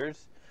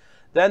Rogers.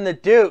 Then the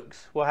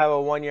Dukes will have a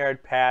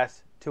 1-yard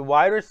pass to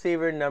wide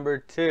receiver number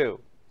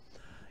 2.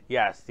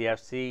 Yes, the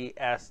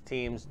FCS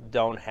teams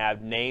don't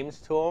have names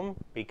to them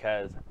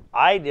because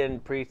I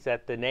didn't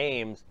preset the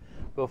names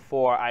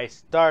before I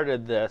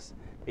started this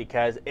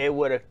because it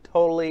would have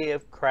totally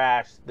have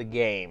crashed the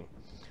game.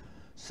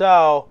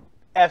 So,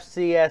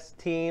 FCS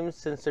teams,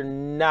 since they're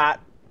not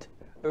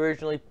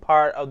originally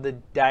part of the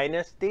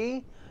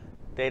dynasty,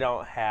 they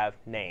don't have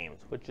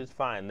names, which is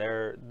fine.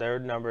 Their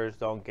numbers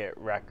don't get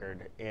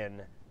record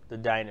in the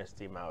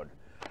dynasty mode.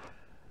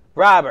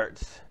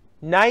 Roberts,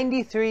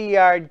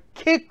 93-yard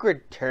kick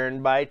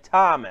return by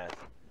Thomas.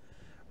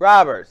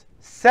 Roberts,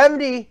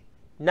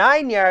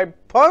 79-yard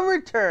punt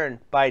return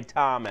by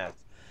Thomas.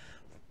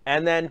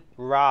 And then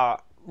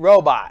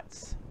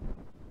Robots.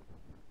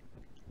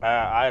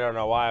 I don't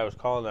know why I was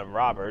calling them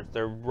Roberts.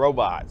 They're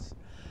Robots.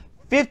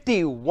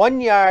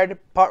 51-yard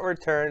punt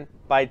return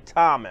by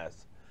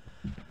Thomas.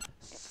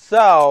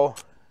 So,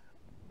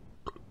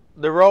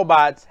 the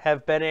Robots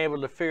have been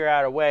able to figure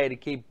out a way to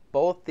keep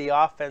both the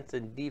offense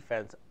and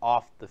defense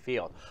off the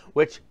field,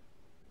 which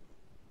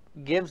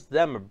gives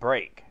them a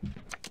break.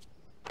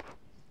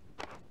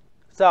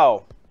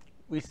 So,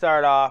 we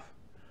start off.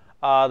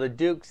 The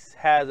Dukes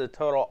has a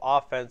total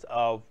offense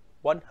of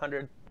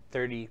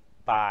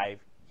 135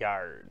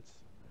 yards.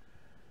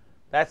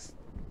 That's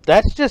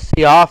just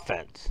the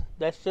offense.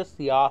 That's just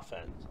the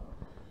offense.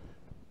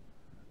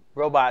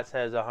 Robots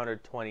has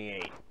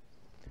 128.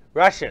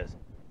 Rushes,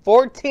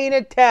 14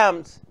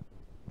 attempts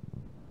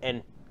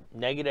and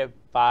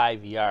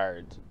 -5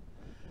 yards.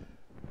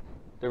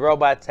 The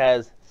Robots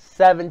has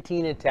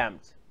 17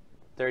 attempts,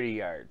 30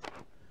 yards.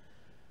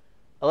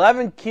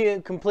 11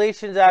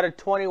 completions out of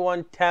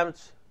 21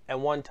 attempts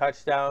and 1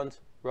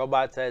 touchdowns.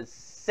 Robots has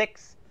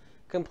 6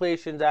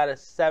 completions out of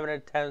 7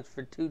 attempts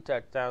for 2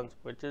 touchdowns,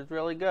 which is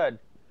really good.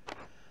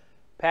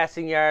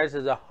 Passing yards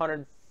is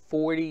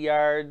 140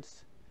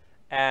 yards,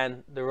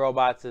 and the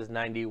Robots is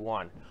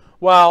 91.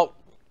 Well,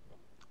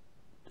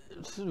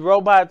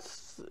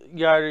 Robots'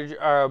 yardage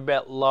are a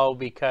bit low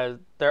because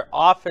their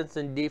offense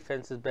and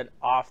defense has been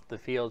off the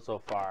field so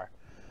far.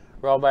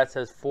 Robots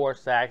has 4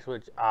 sacks,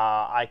 which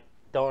I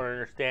don't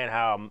understand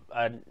how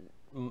a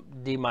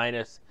D-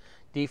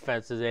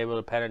 defense is able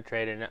to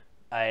penetrate an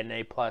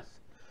A+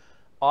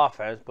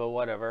 offense, but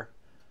whatever.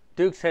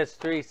 Dukes has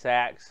 3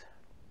 sacks.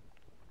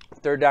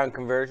 Third down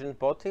conversions.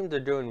 Both teams are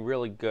doing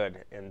really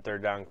good in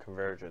third down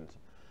conversions.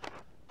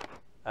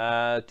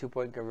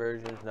 2-point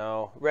conversions,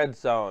 no. Red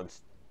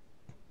zones.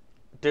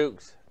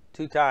 Dukes,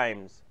 2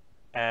 times.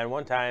 And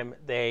 1 time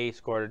they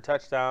scored a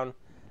touchdown.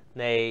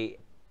 They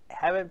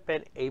haven't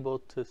been able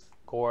to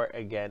score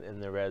again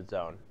in the red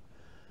zone.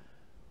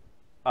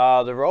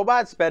 The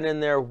Robots been in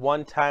there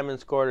 1 time and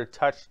scored a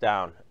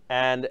touchdown.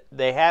 And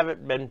they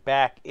haven't been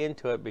back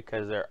into it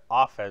because their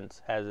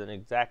offense hasn't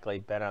exactly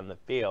been on the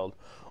field,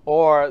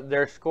 or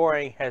their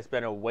scoring has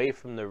been away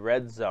from the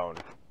red zone.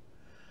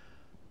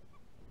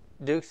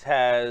 Dukes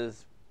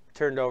has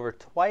turned over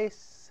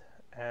twice,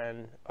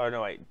 and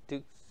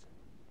Dukes.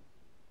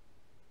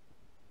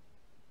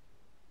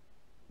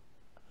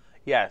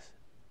 Yes,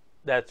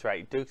 that's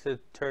right. Dukes has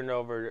turned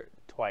over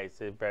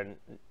twice.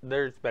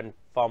 There's been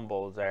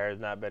fumbles. There has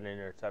not been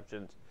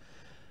interceptions.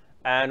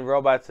 And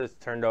Robots has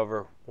turned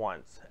over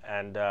once,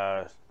 and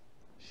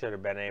should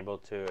have been able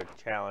to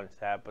challenge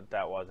that, but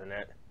that wasn't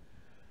it.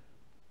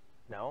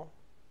 No?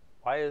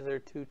 Why is there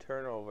 2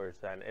 turnovers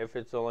then? If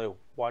it's only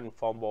 1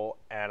 fumble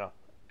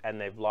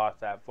and they've lost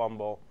that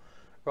fumble,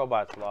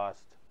 Robots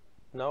lost.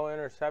 No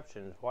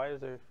interceptions. Why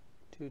is there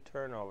 2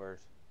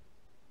 turnovers?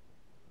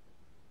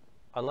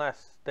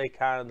 Unless they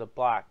counted the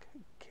block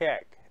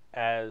kick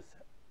as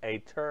a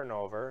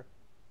turnover.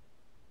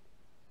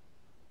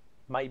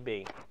 Might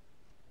be.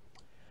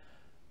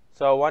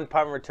 So 1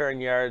 punt return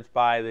yards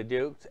by the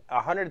Dukes,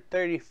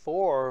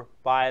 134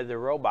 by the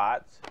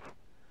Robots,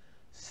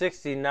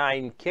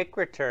 69 kick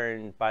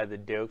return by the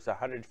Dukes,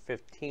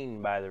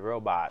 115 by the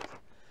Robots.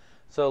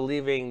 So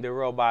leaving the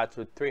Robots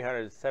with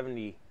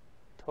 370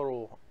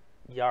 total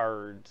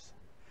yards,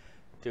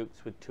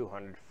 Dukes with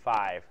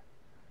 205.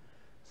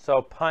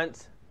 So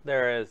punts,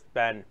 there has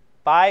been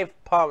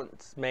 5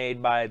 punts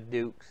made by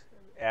Dukes,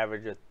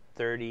 average of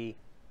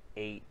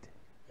 38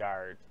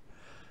 yards.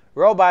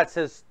 Robots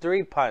has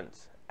 3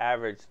 punts,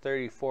 average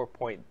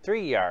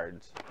 34.3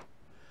 yards.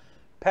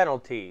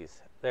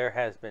 Penalties. There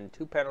has been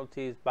 2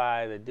 penalties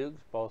by the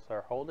Dukes, both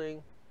are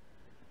holding.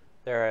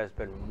 There has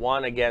been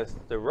 1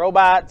 against the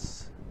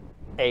Robots,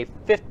 a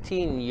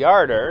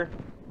 15-yarder.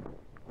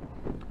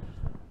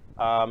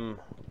 What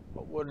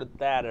would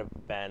that have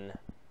been?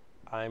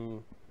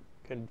 I'm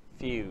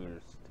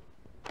confused.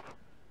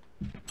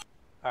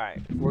 All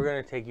right, we're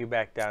going to take you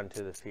back down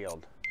to the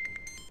field.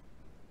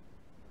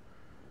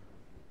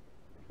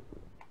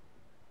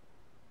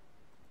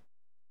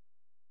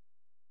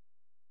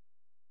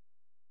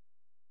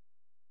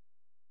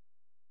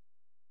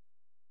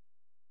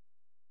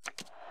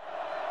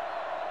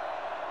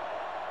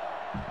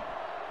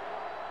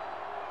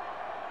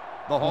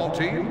 The home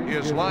team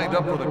is lined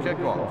up for the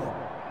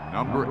kickoff.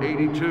 Number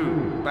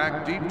 82,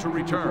 back deep to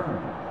return.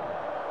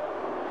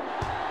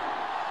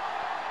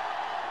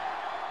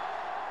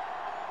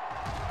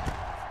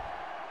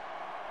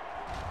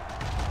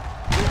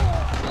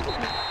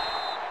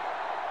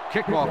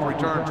 Kickoff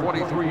return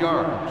 23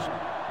 yards.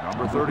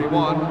 Number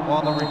 31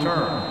 on the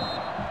return.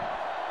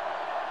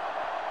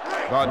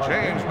 The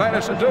James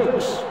Madison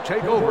Dukes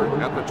take over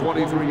at the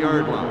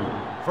 23-yard line.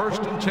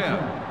 1st and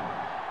 10.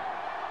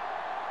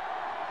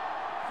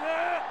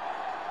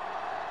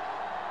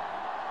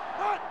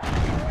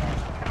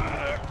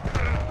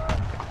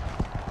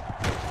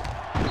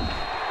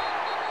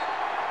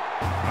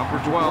 Number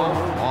 12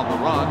 on the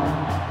run.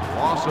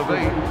 Loss of 8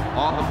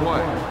 on the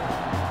play.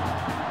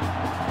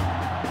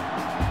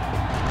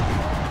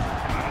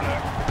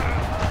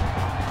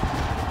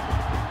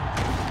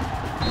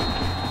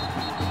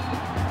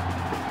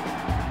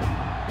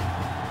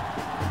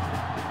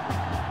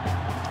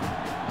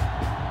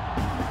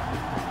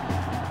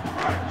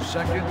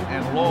 Second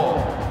and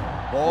long.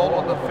 Ball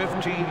on the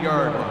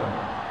 15-yard line.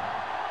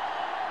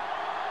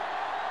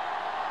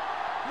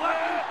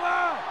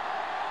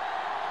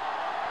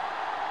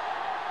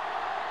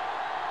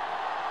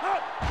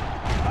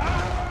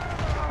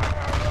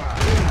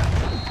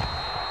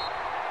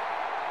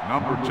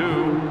 Number 2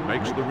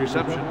 makes the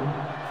reception.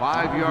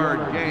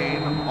 5-yard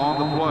gain on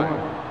the play.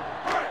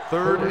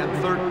 3rd and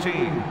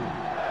 13.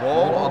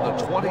 Ball on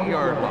the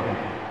 20-yard line.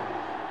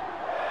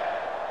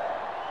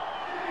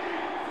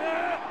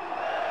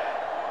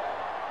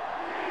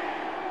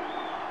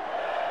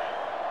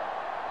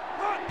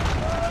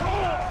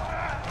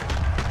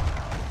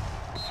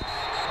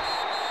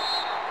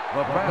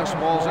 The pass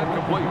ball's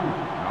incomplete.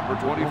 Number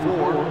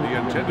 24, the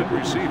intended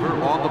receiver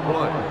on the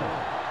play.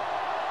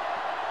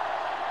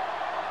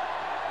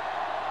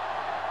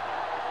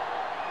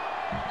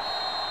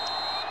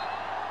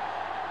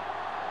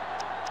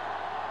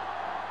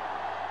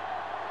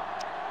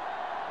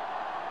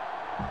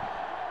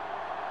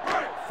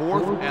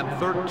 Fourth and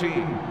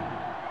 13.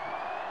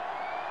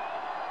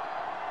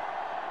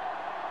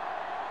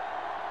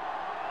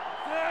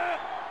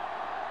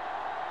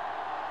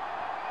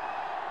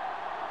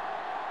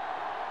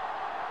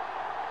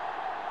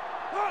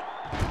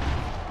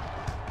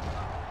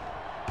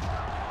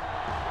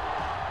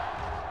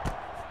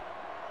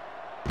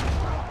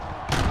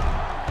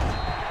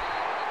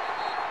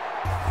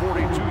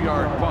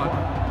 Yard punt,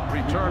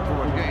 return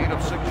for a gain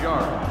of 6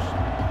 yards.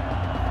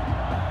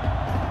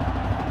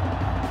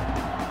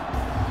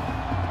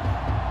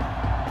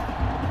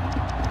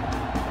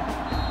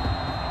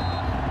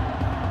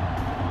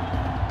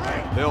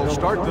 They'll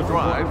start the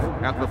drive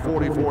at the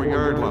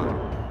 44-yard line.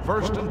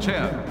 1st and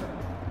 10.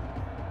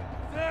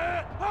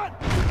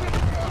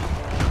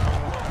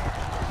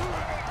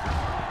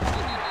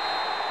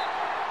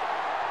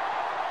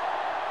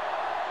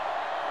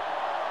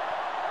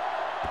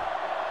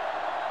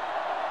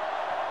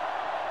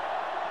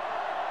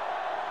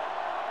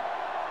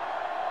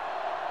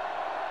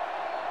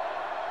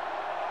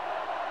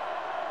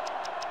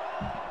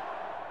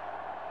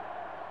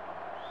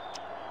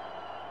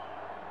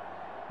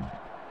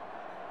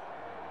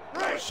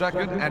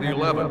 Second and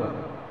 11.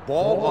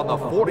 Ball on the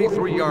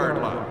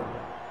 43-yard line.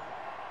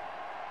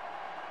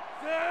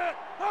 Set.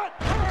 Hut.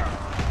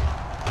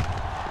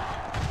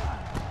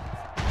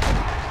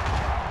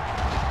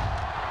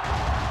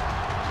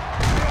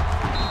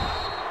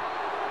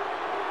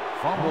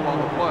 Fumble on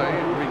the play,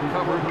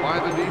 recovered by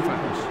the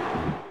defense.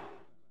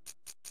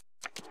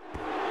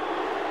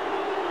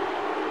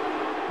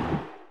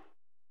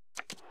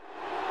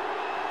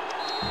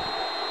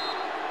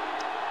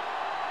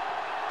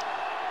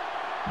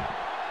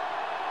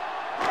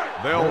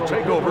 They'll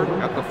take over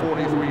at the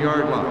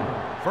 43-yard line.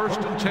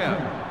 First and 10.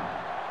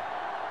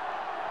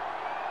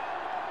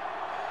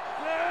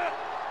 Set.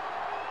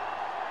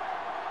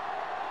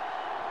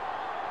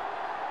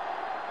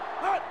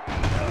 Hut.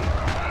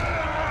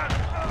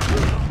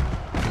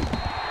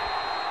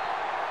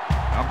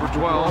 Number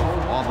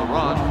 12 on the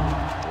run.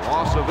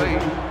 Loss of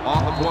 8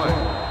 on the play.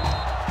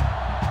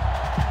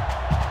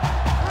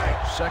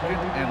 Second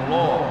and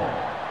long.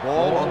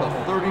 Ball on the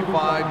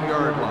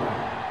 35-yard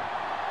line.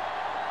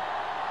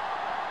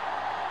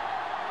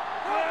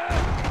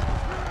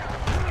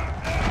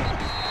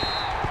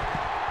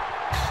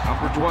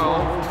 Number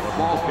 12, the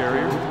ball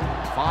carrier.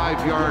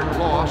 5-yard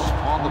loss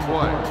on the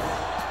play.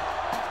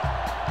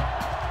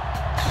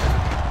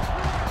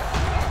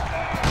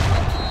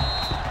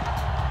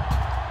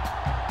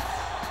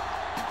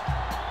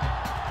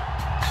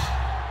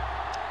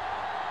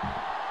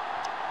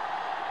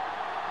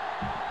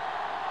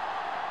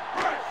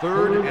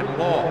 Third and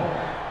long.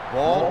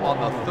 Ball on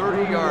the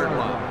 30-yard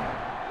line.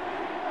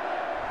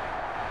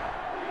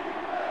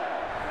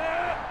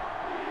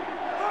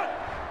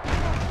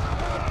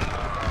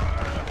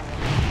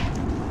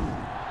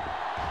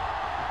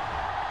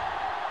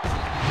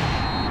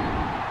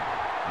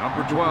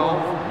 Number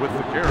 12 with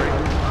the carry.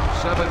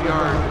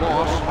 7-yard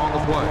loss on the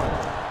play.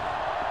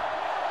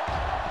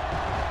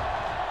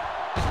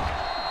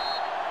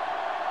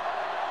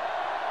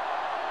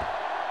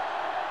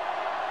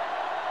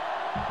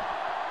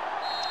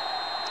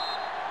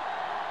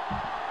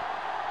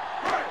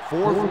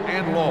 Fourth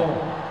and long.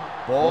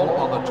 Ball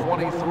on the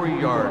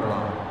 23-yard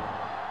line.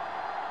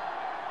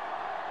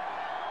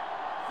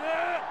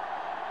 Set.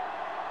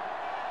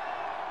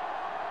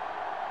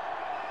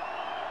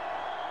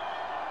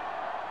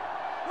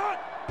 Hut.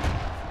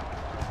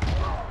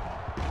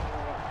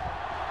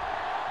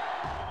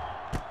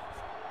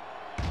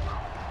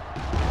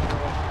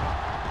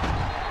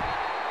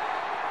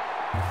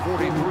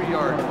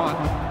 43-yard punt.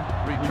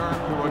 Return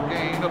for a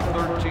gain of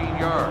 13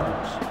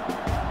 yards.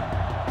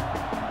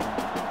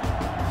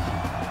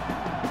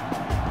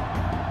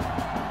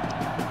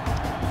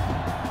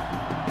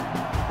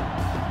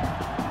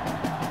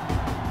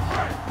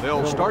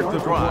 They'll start the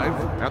drive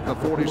at the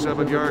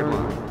 47-yard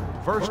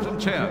line. First and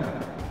 10.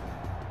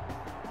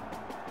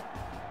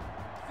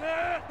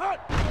 Set. Hut.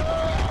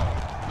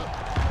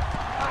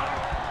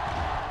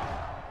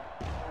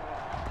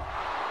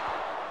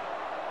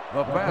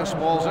 The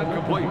fastball's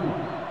incomplete.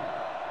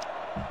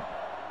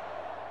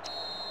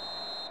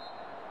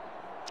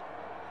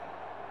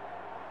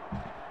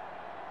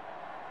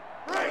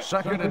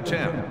 Second and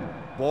 10.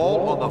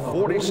 Ball on the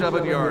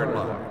 47-yard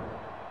line.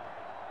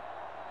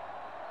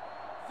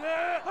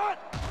 Set. Hut.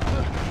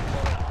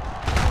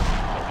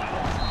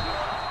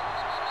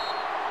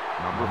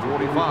 Number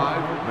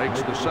 45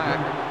 makes the sack.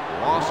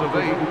 Loss of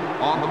 8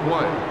 on the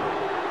play.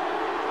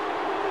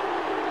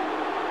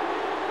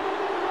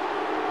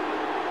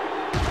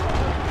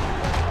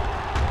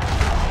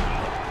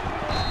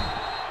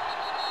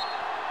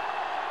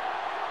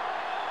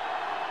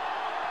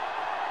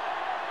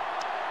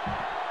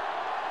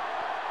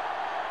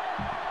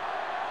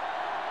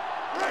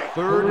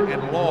 Third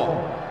and long.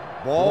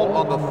 Ball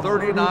on the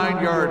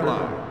 39-yard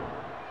line.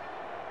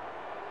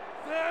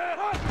 Set.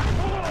 Hut.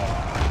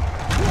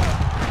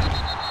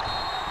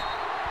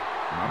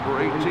 Number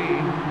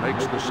 18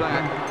 makes the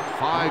sack.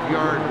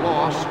 5-yard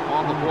loss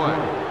on the play.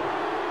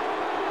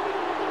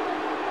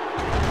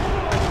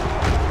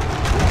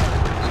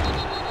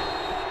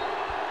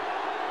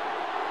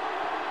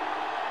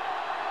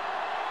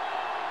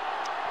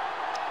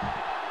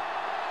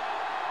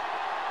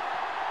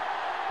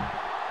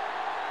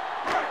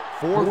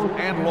 Fourth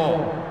and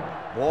long.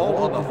 Ball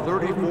on the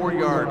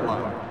 34-yard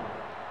line.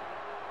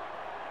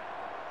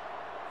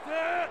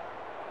 Set.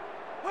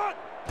 Hut.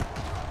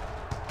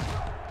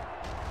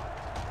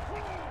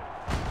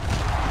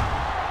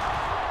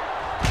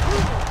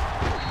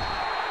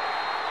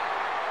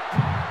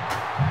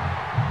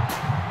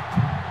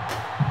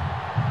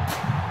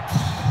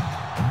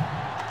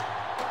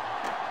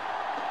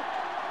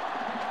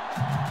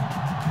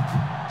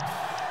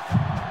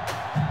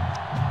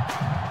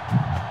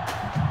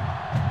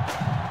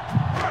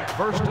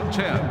 First and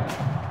 10.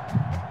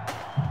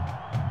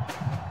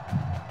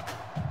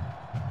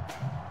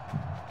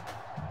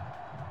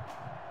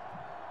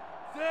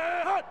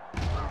 Set. Hut.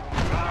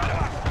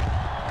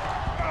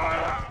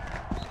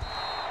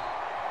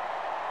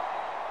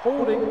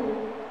 Holding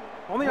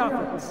on the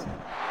offense.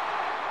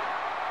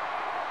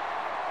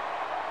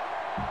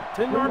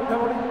 10-yard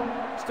penalty.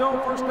 Still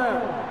first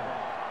down.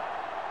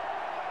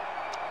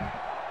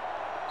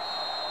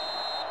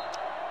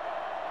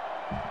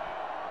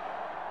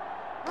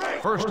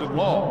 First and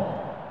long.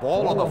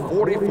 Ball on the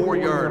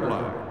 44-yard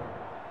line.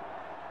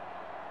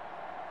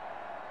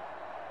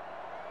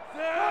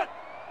 Set.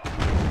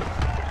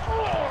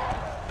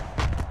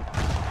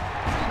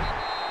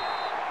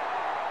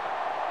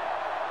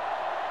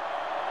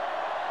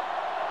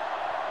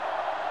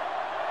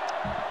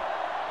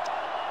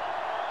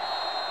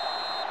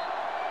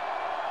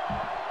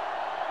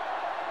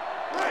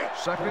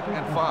 Second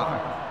and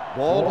 5.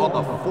 Ball on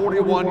the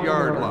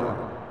 41-yard line.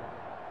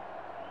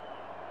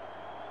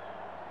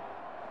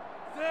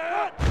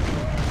 Set.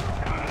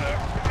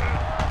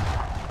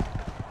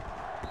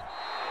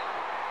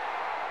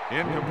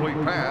 Incomplete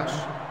pass.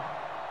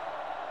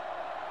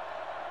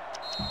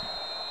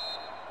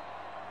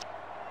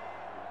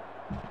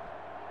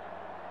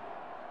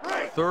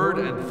 Third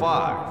and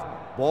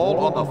 5. Ball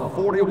on the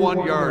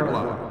 41-yard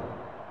line.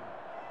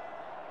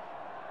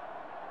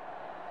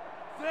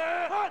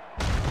 Set.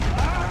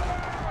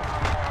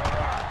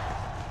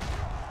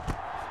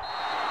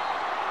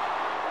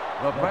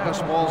 The pass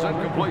ball's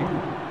incomplete.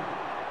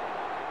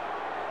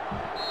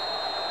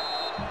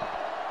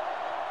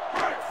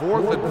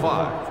 Fourth and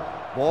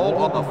 5. Ball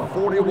on the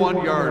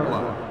 41-yard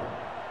line.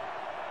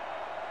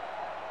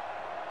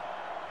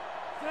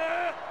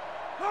 Set.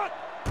 Hut.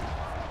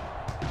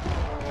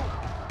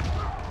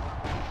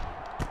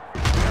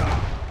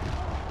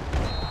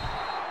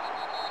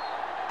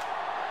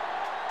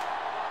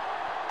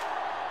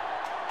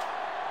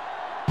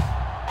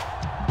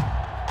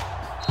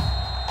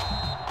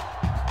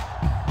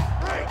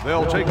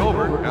 They'll take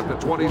over at the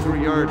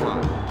 23-yard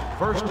line.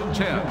 First and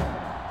 10.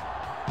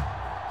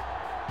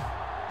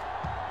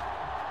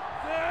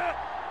 Set.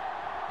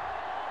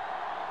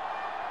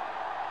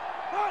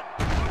 Hut.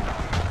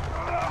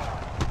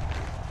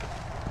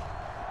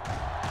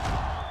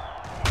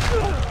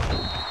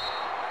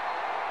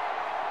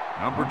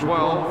 Number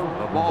 12,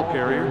 the ball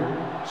carrier.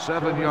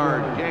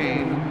 7-yard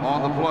gain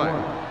on the play.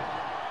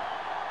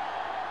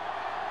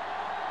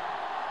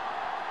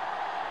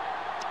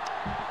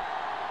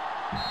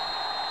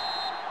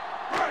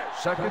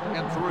 Second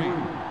and 3.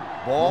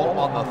 Ball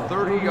on the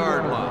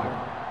 30-yard line.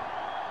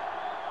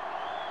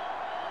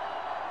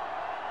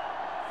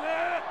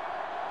 Set.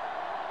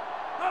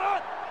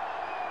 Hut.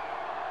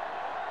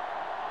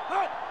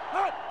 Hut.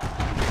 Hut.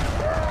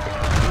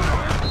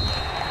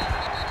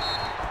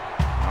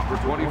 Number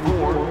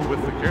 24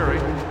 with the carry.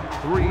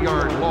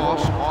 3-yard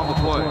loss on the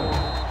play.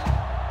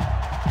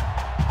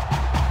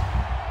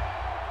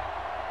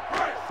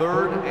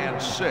 Third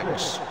and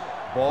 6.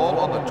 Ball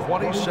on the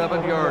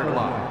 27-yard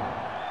line.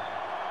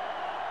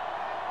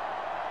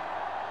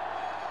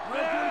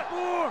 Red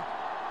 4.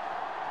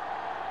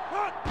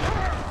 Hut.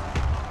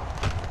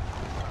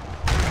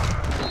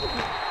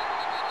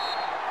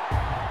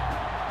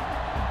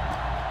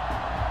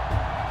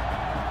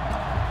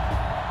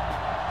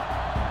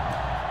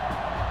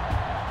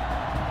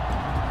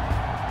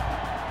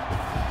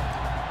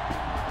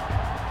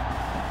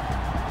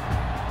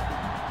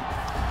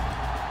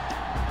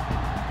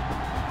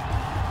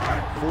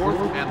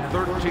 Fourth and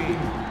 13.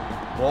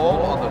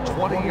 Ball on the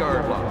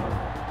 20-yard line.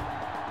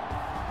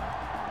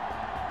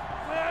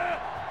 Set.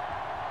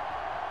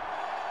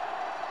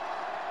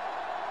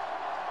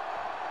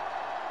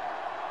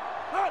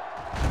 Hut.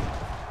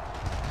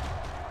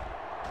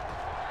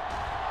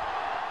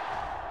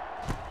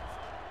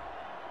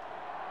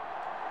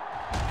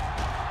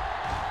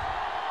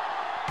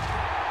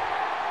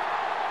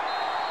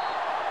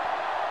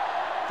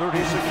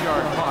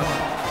 .36-yard punt.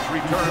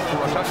 Return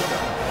for a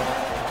touchdown.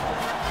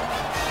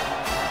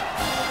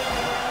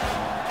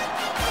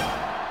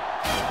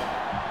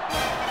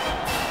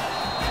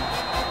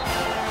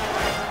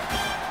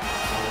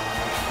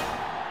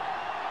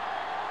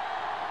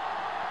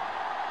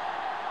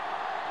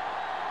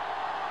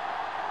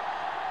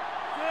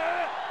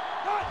 Set.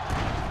 Hut.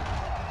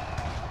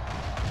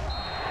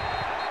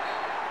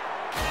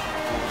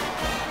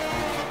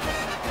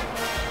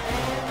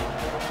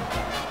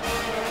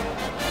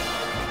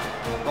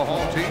 The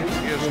home team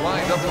is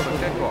lined up for the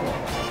kickoff.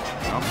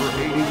 Number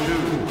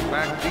 82,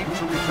 back deep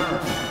to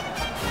return.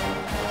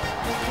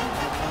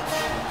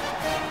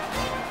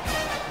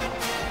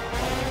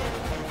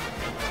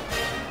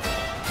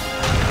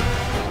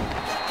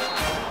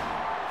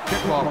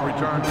 Kickoff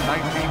return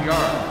 19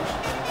 yards.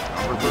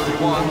 Number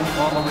 31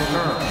 on the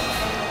return.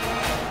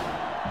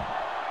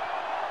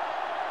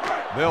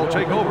 They'll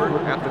take over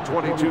at the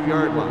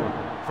 22-yard line.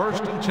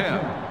 First and 10.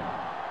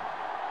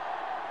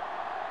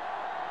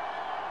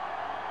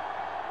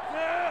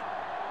 Set.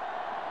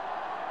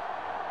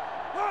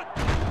 Hut.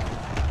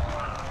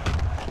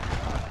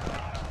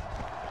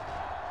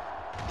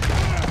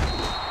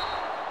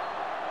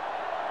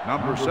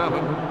 Number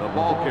 7, the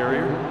ball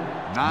carrier.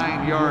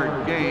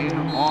 9-yard gain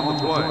on the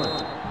play.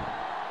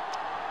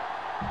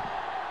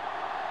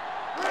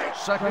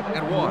 Second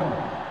and 1.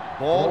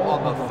 Ball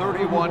on the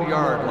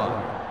 31-yard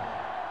line.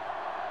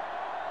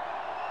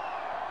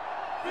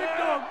 Big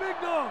dog,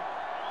 big dog.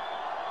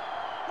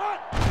 Hut.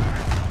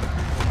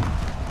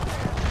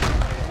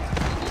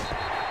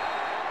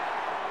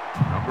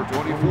 Number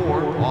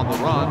 24 on the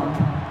run.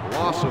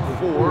 loss of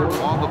 4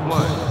 on the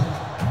play.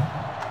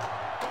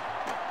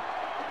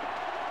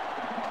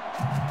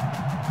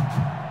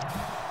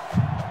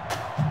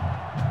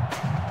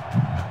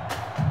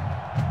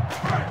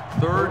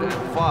 Third and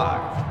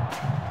 5.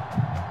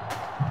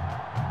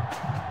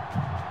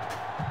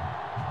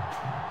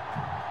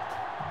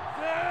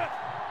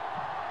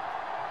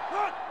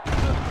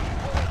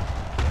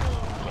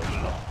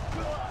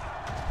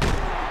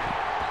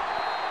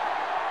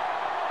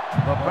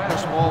 The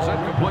pass ball's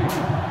incomplete.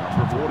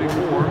 Number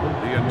 44,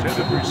 the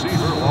intended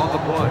receiver on the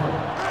play.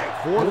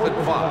 4th and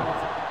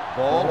 5.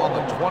 Ball on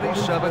the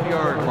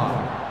 27-yard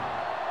line.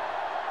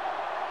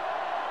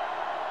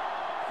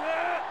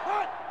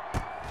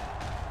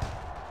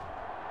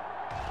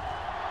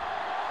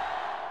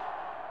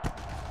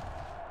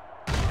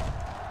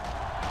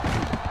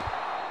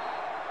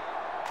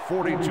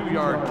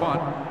 .42-yard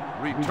punt,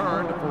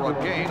 returned for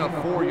a gain of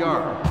 4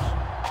 yards.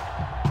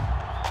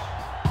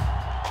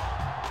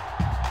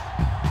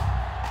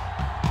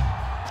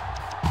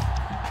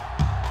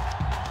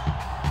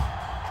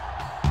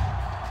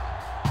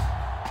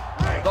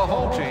 The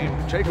home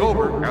team take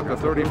over at the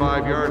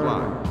 35-yard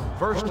line.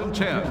 1st and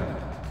 10.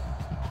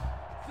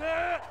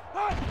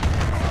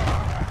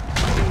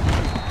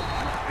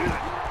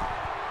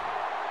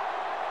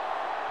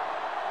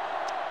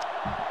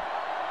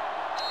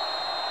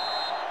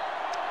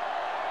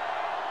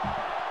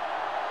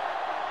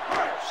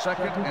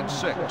 Second and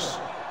 6.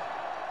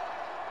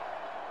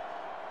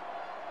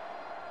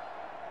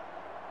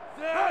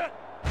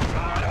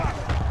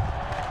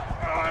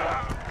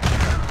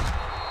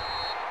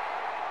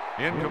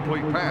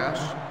 Incomplete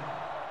pass.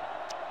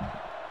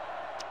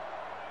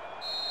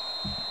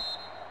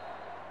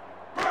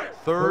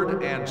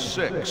 Third and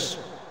 6.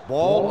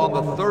 Ball on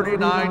the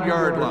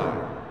 39-yard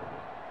line.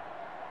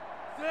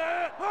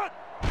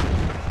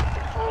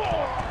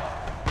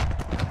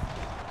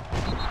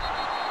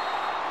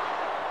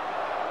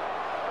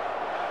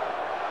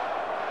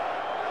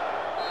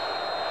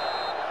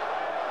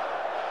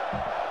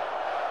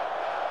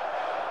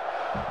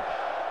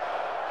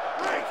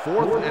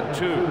 Fourth and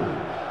 2.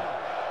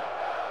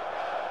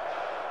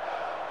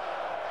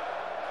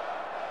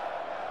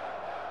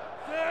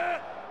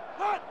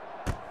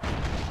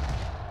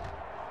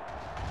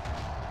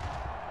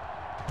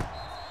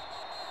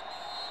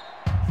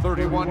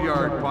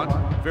 .31-yard punt,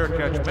 fair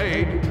catch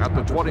made at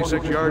the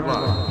 26-yard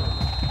line.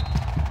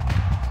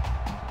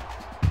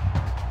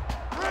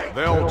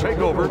 They'll take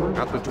over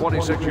at the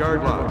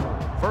 26-yard line.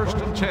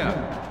 1st and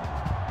 10.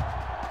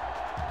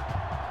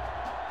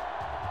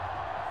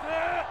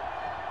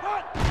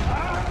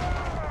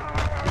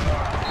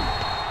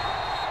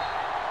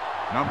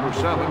 Number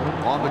 7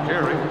 on the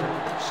carry.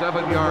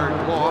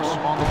 7-yard loss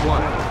on the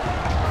play.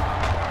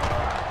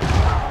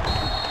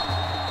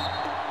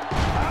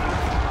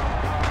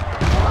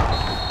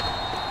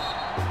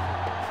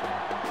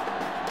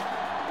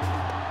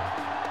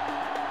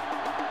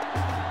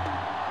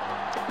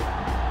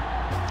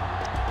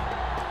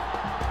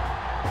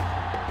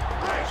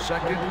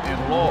 Second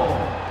and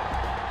long.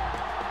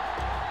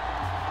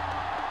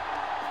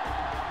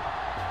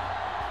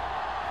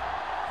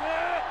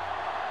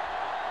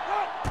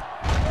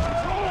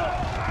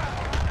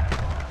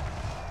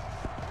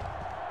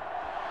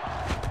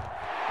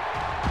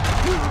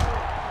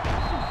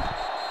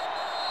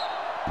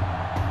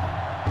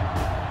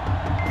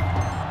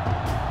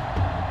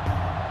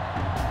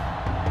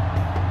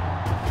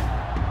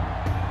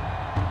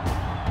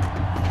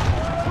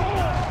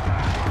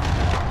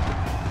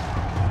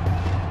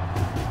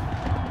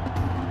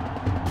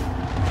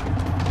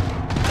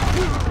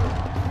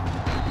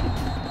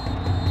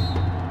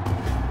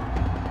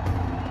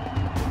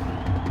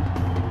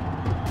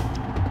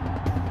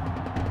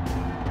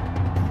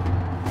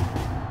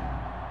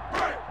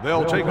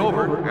 They'll take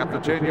over at the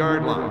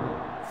 10-yard line.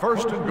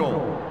 1st and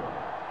goal.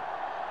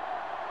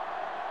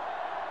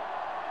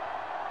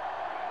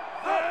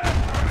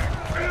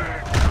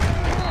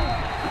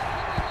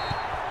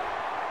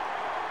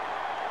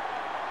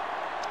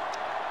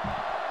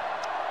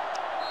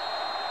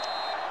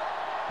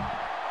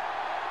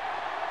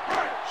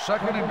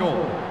 Second and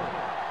goal.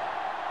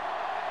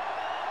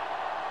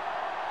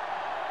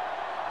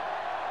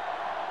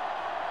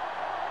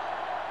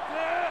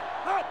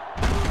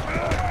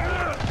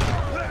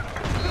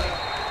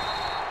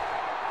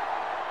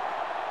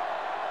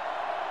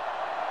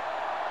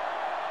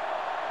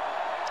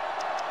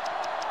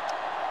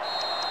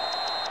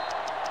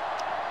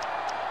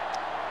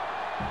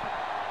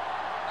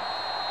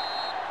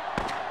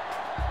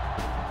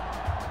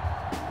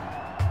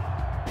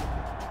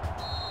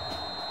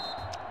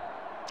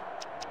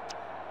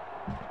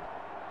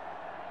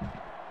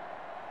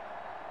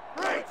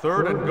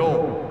 Third and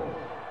goal.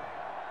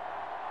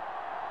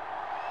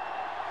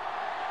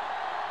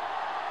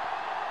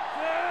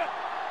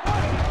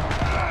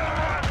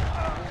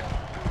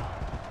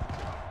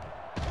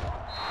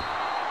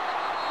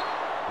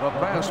 The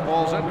pass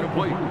ball's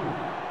incomplete.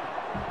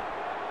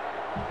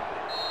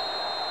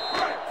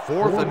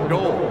 4th and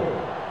goal.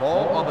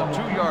 Ball on the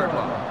 2-yard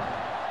line.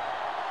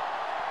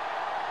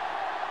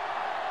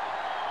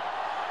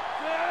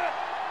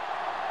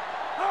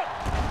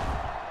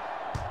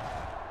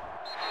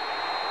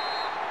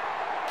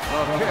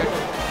 The kick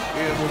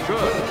is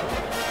good.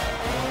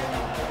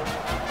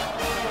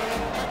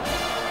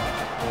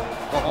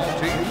 The home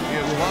team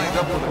is lined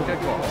up for the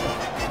kickoff.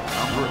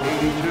 Number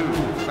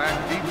 82, back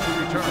deep to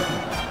return.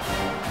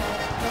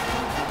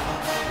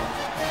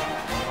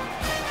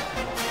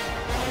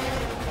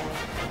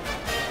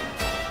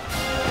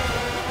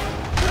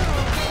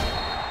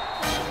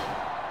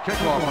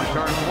 Kickoff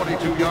return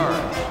 22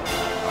 yards.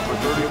 Number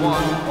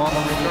 31 on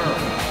the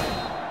return.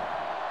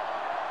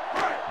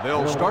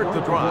 They'll start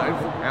the drive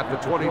at the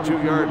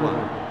 22-yard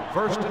line.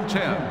 1st and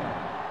 10.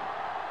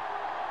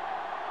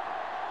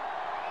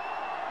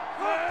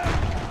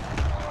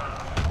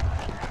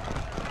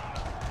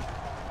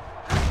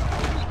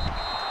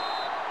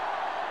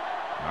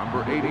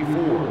 Number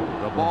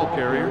 84, the ball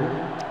carrier.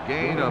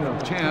 Gain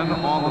of 10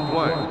 on the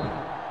play.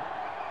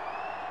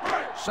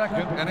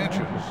 2nd and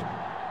inches.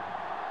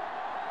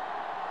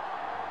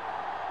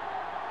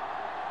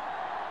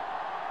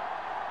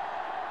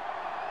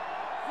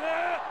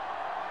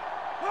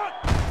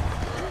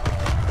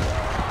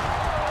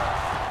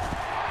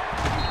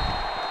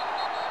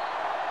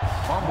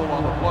 Fumble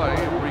on the play,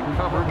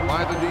 recovered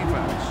by the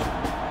defense.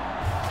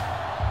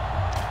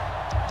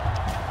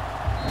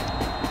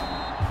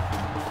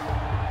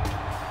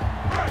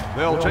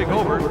 They'll take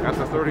over at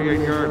the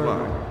 38-yard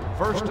line.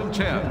 1st and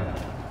 10.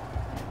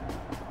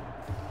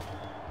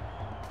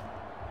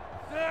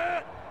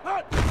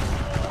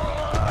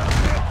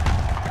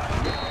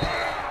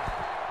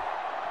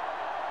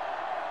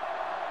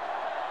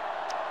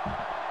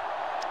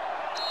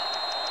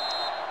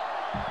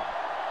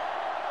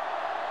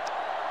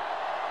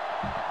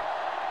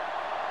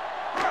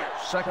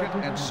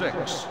 Second and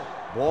 6.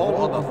 Ball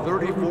on the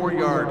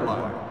 34-yard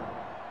line.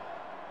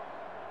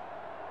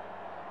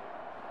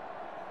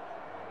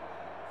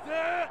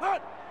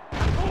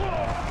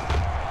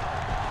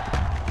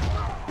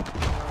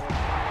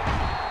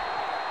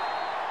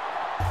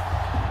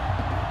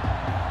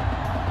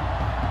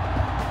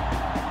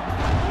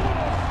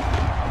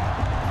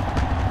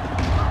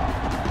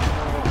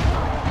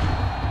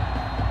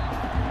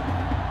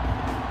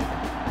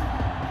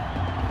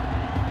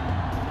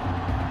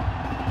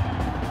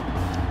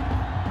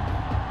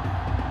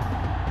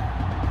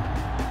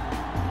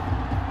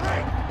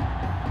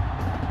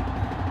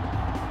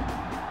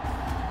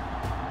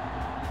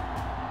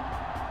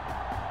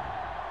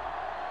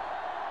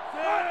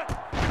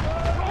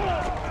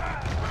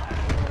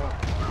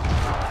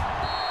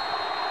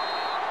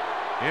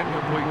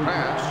 Incomplete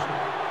pass.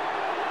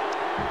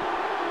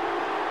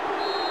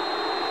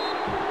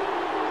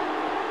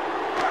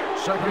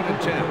 Second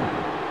and 10.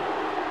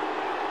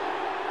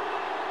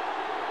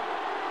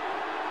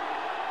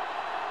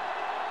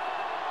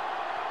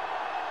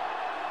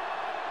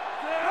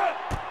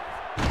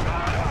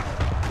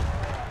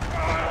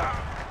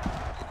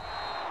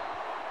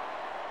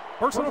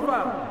 Personal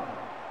foul.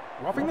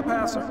 Roughing the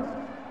passer.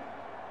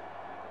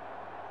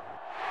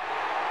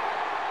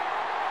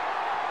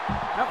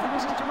 Half the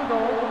distance to the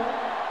goal.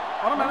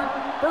 Automatic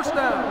first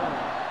down.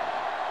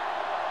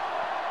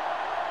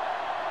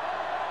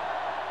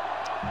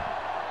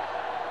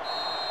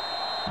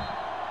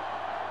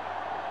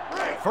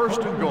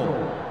 First and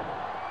goal.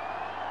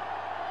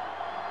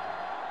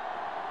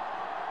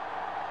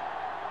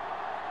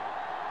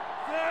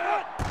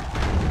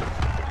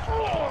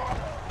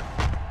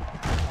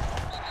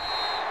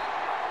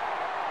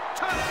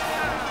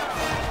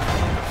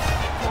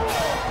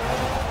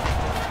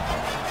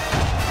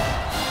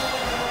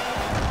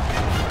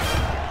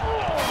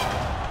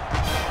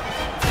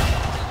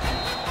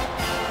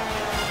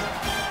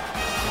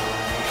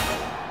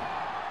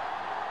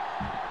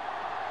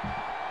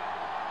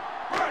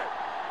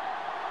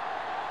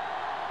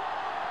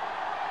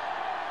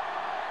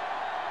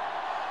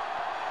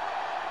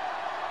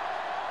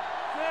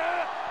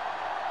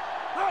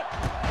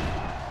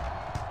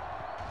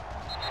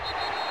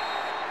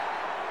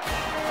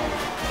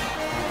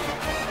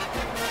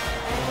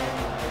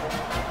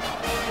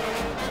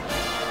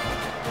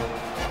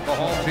 The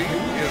home team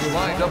is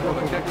lined up for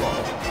the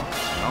kickoff.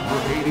 Number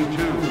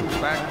 82,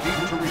 back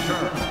deep to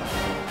return.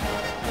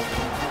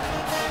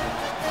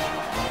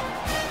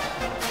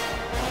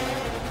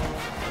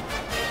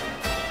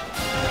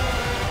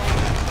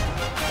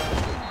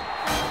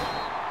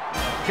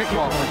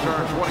 Kickoff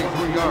return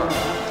 23 yards.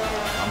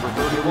 Number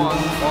 31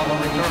 on the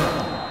return.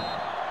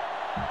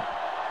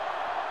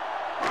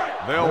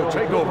 They'll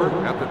take over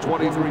at the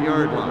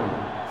 23-yard line.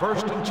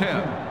 1st and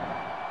 10.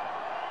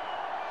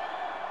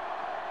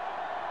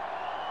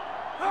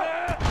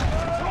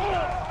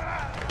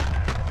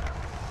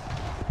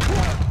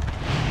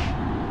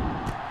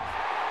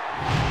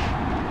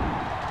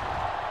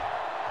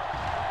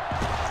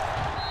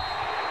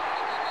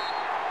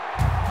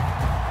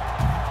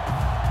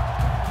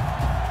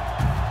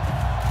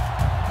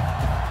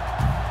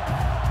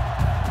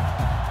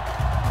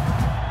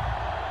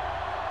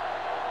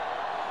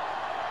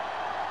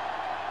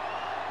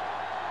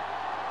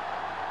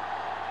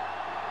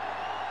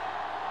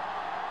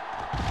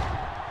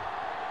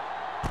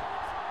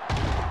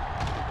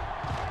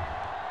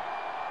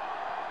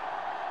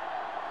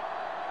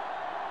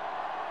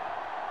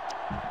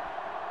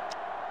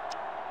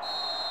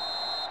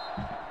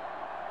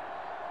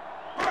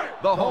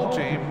 The home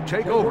team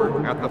take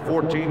over at the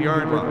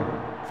 14-yard line.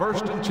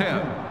 1st and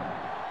 10.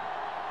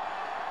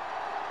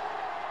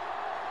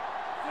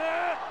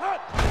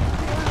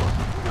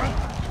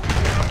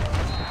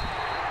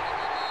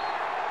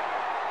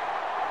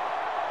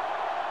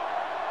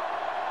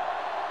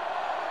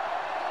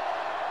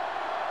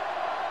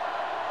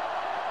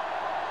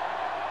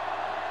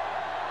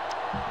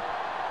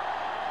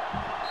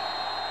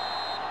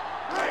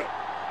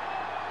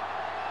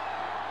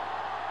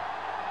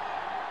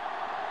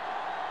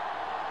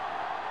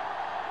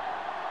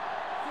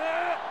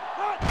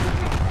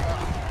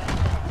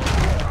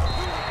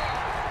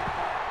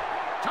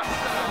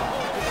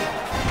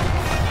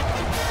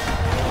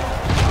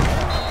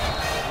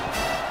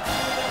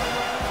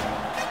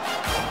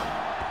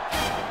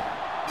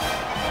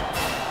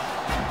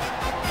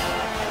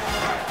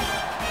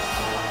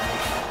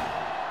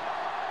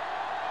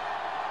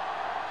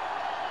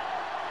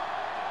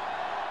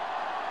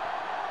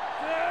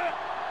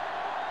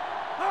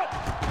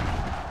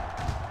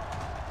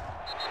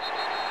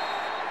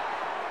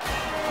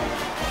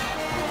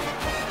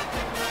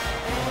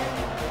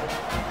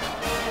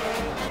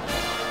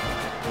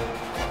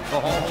 The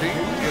home team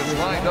is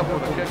lined up for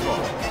the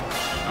kickoff.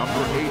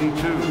 Number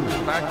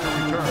 82, back to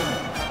return.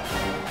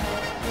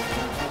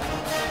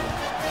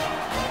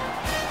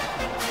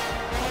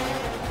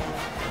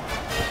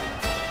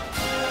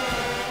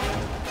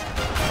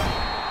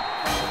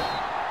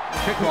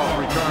 Kickoff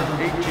return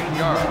 18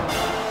 yards.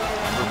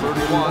 Number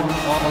 31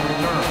 on the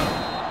return.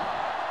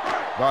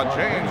 The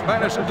James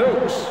Madison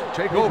Dukes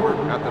take over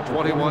at the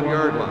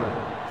 21-yard line.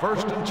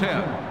 1st and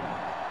 10.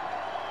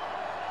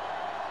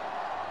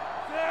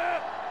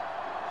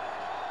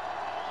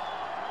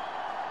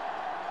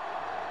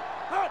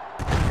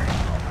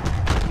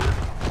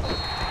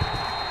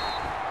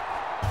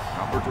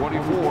 Number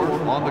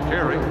 24 on the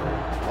carry.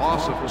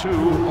 Loss of 2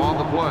 on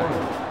the play.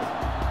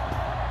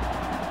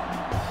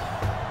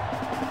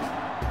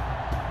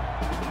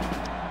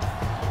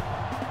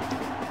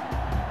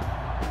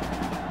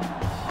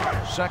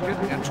 Second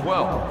and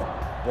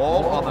 12.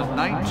 Ball on the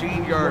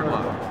 19-yard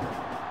line.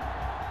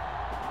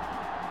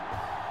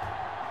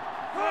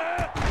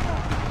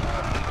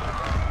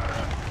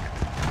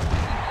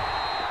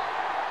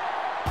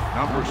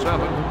 Number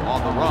 7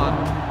 on the run.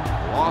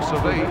 Loss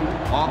of 8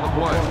 on the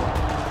play.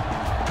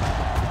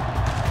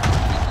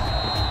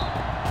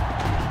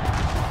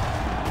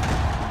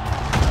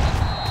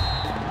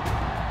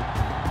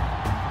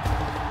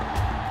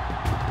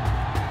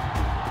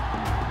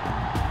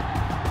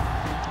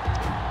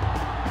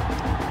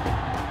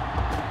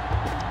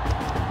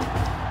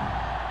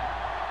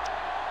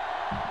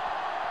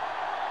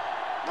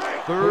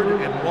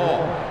 Third and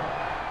long.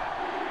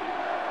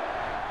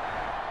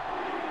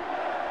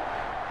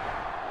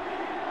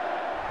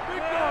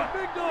 Big dog,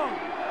 big dog.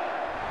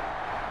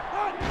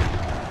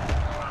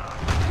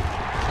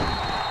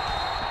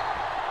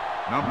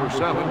 Number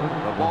 7,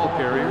 the ball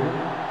carrier.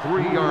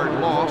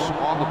 3-yard loss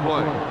on the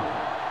play.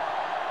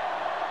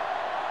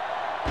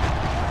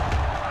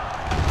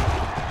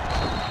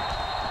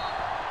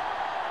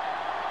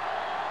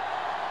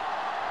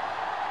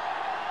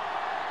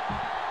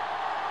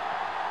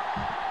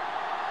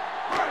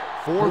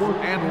 Fourth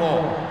and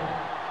long.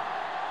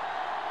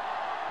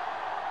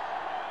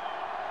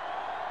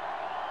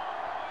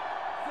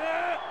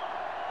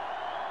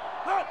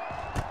 Hut.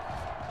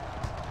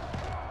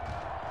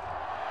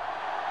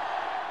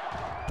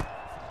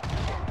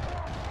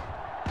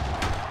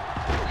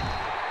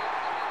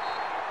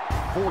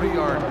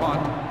 40-yard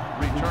punt,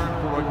 return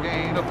for a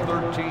gain of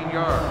 13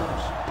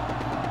 yards.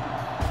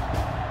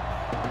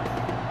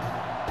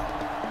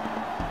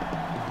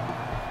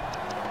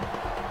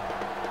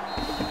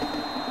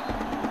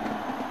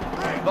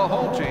 The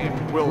home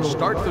team will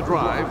start the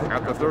drive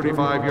at the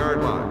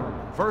 35-yard line.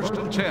 1st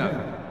and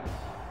 10.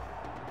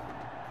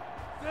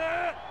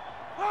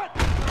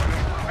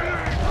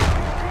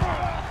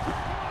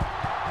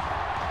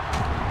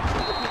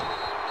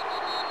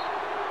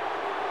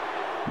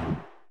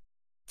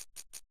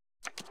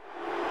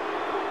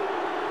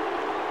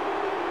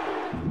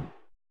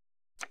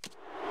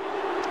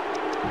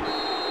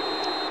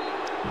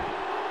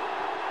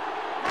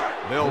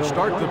 They'll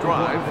start the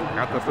drive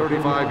at the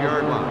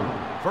 35-yard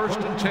line.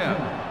 1st and 10.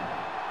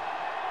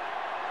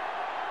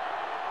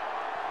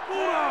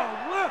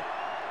 Left.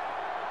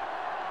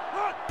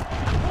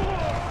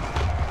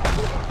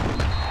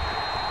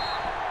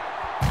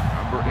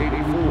 Number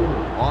 84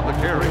 on the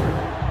carry.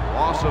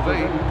 Loss of 8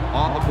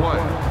 on the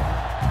play.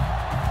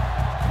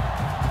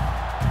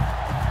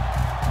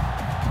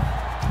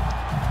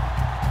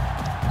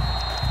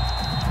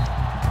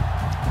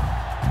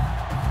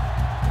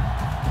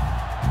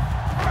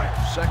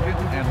 Second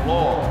and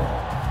long.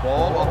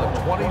 Ball on the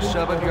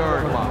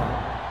 27-yard line.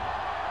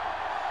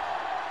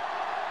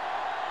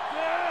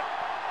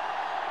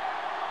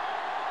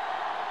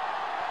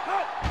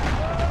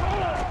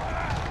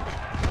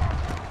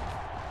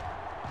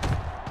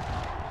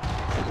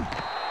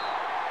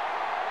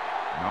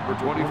 Number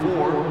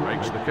 24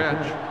 makes the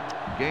catch.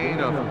 Gain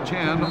of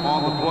 10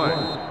 on the play.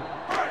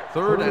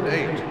 3rd and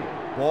 8.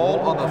 Ball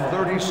on the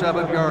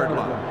 37-yard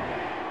line.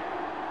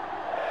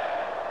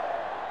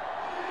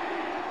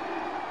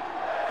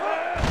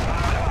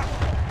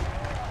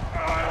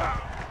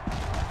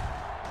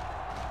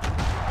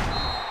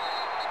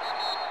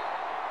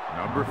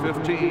 Number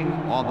 15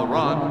 on the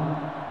run.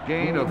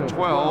 Gain of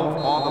 12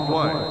 on the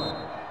play.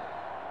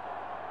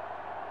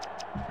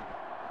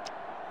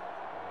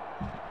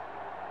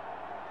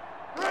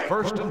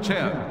 First and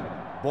 10.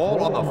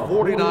 Ball on the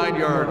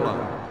 49-yard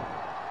line.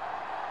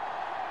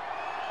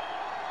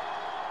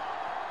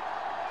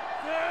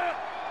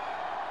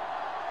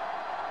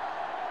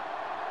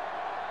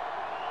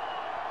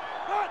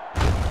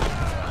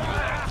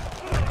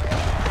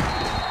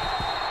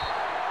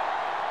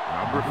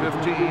 Number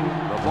 15,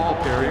 the ball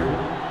carrier.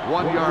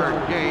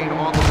 1-yard gain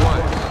on the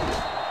play.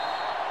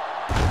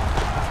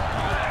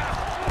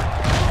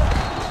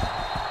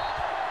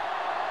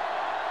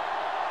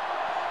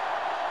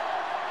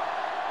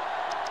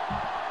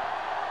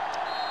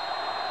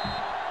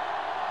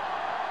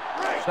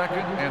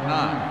 Second and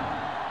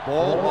 9.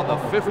 Ball on the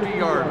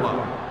 50-yard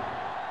line.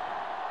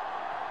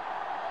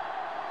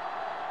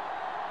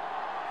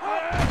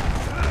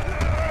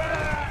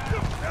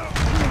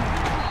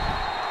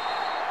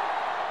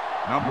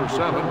 Number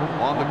 7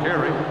 on the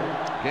carry.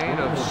 Gain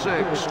of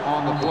 6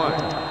 on the play.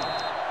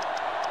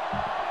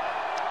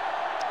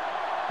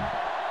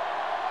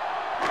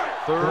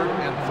 Third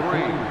and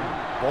 3.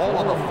 Ball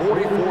on the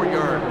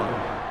 44-yard line.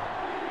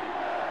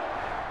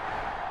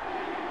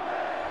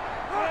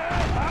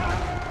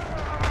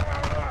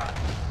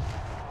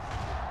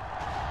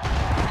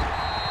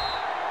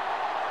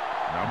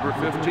 Number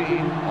 15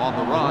 on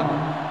the run.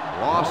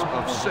 Loss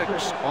of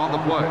 6 on the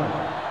play.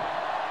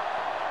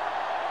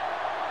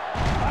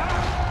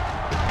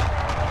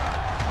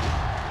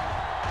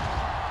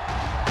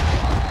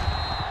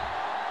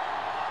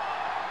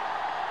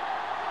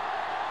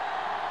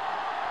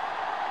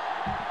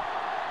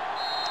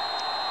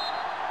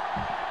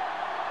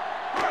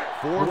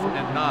 Fourth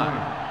and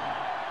 9.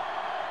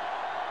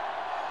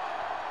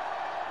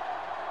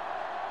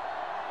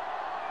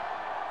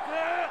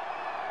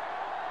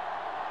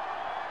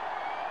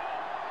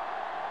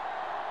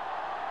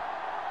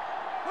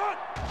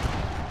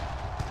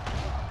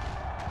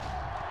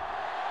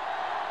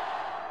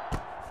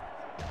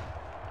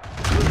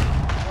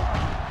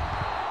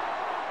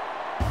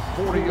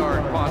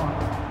 Yard punt,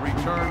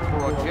 return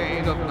for a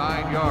gain of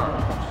 9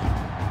 yards.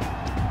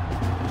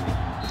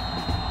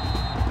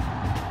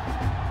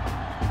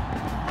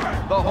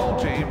 The home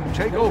team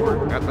take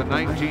over at the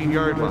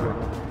 19-yard line.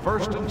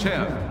 First and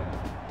 10.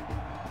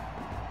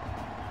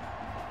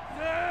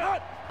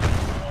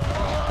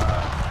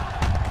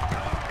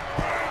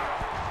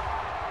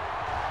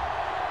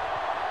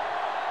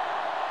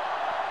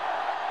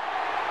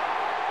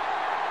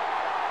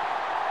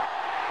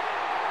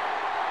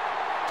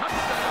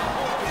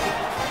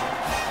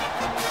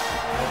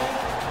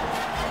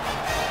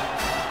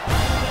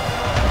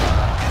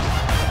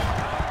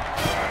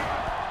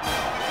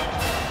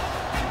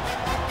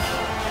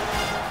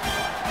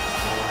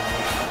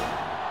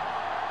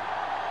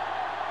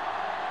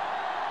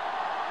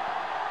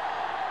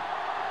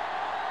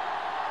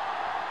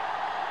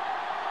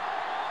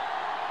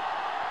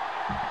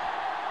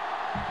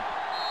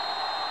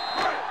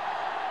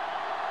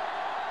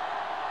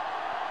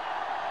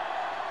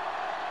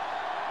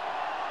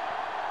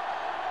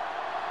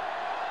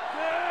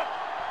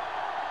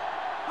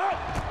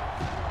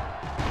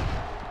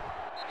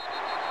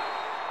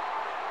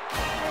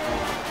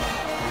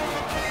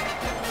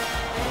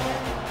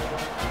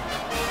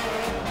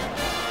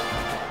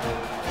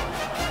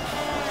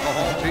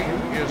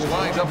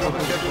 Lined up for the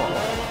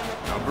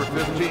kickoff. Number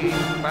 15,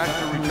 back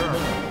to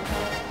return.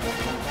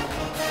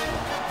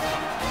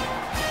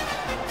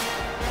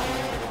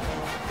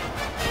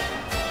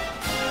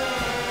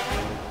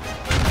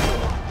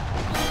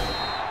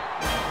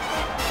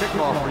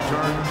 Kickoff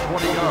return,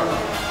 20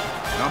 yards.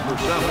 Number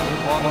 7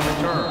 on the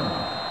return.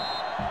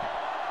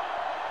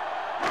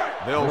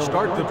 They'll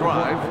start the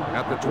drive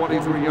at the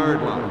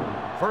 23-yard line.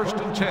 First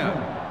and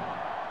 10.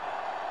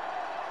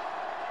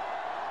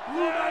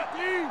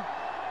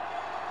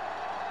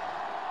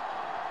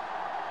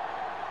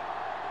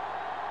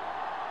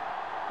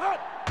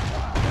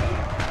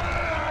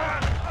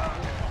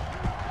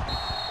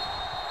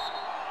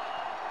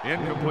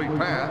 Incomplete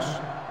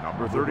pass.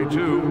 Number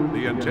 32,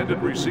 the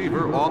intended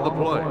receiver on the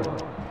play.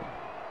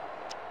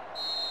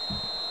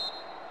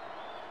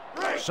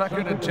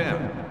 Second and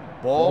 10.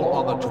 Ball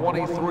on the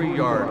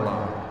 23-yard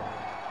line.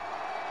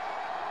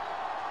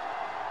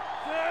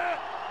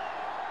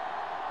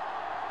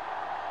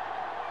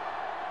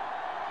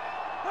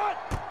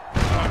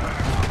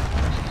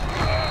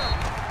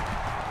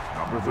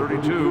 Number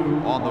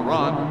 32 on the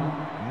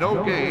run.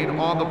 No gain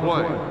on the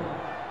play.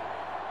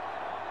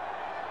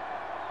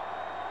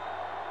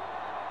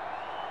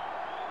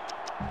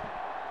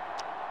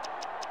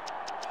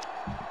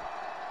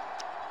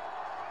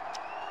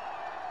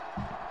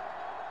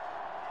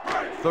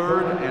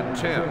 Third and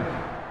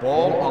 10.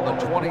 Ball on the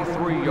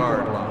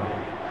 23-yard line.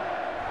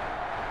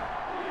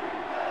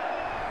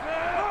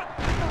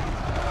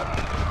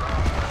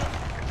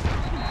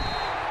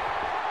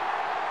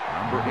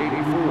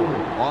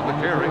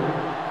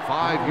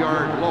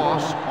 5-yard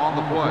loss on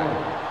the play.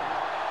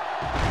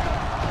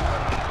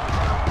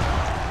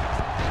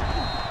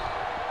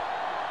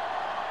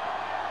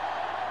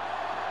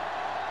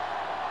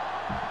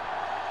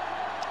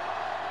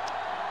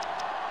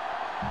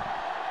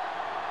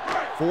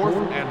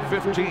 Fourth and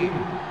 15.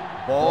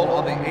 Ball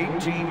on the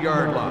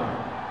 18-yard line.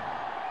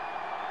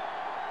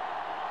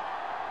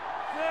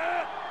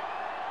 Set.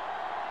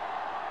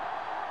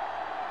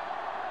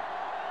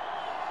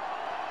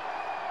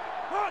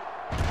 Hut.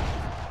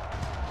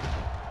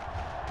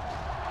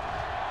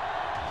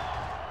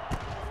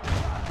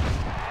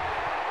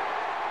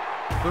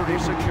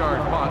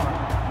 36-yard punt.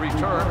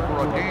 Return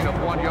for a gain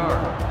of 1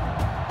 yard.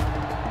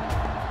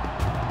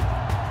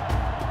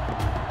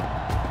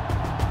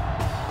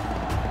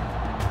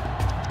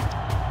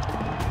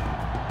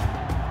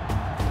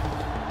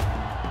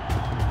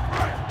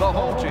 The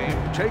home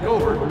team take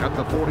over at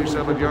the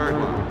 47-yard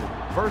line.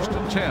 First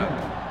and 10.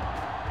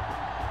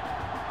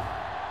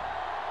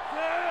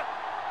 Set.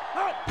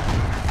 Hut.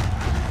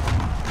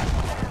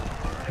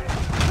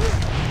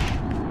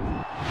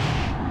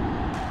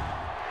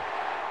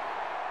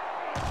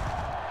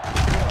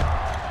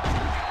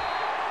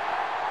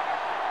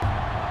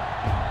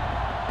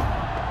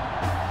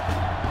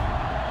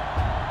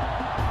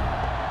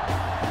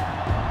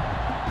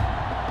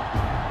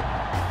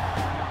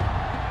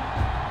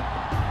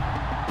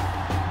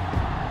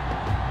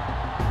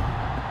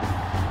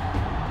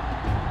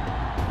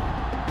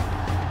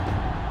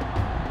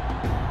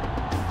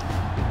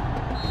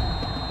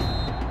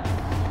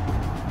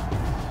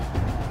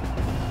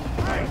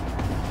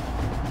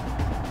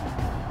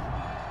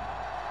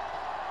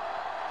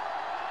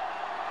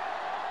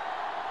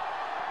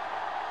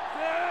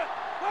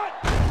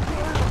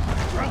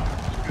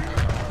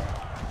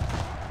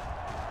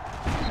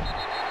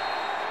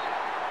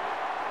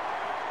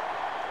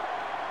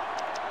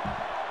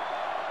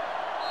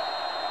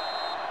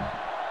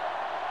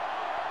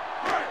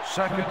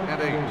 Second and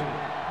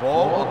 8.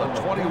 Ball on the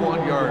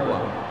 21-yard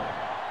line.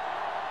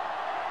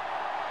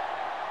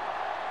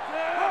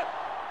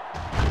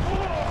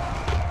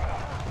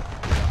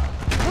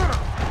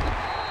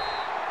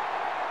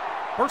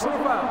 Personal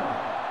foul.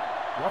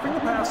 Roughing the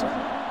passer.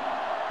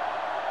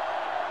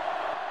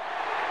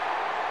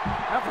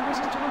 After this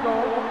is to the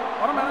goal.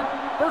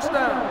 Automatic. First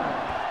down.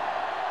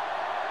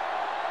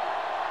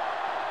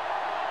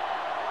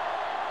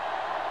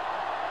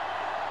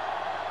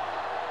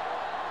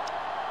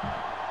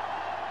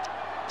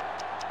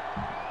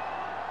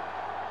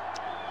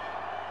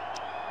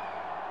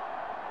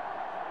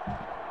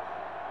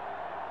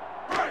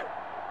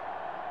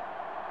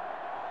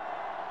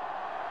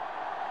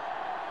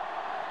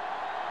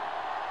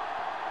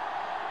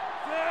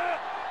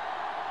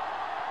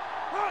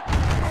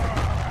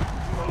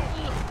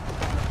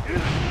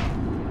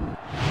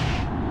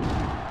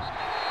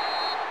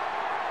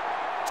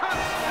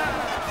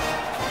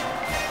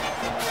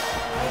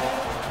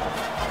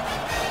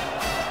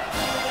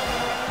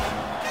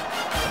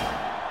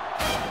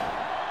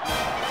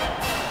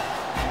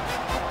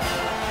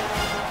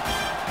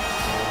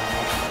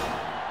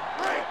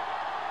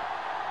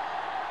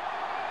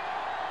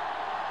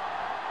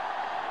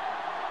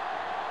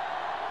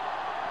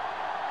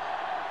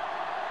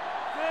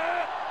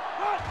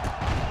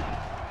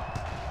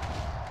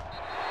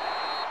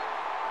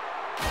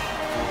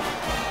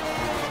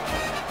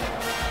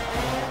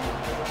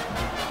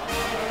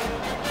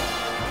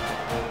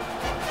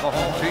 The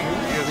home team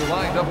is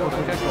lined up for the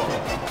kickoff.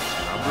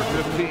 Number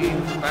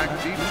 15 back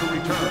deep to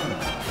return.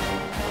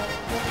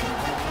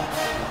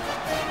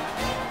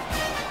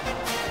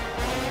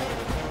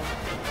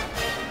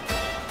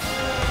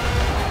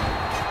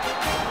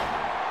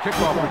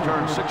 Kickoff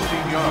return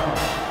 16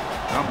 yards.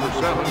 Number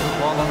 7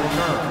 ball on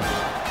return.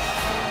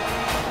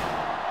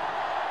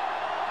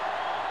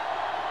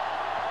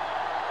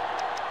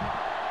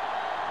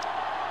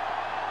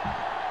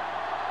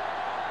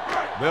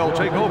 They'll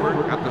take over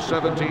at the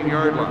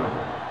 17-yard line.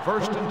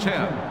 First and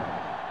 10.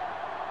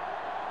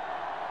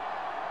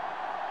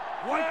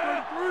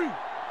 133.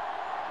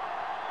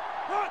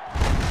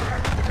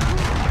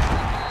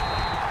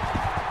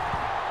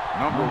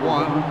 Number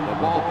 1, the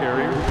ball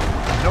carrier.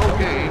 No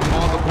gain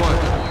on the play.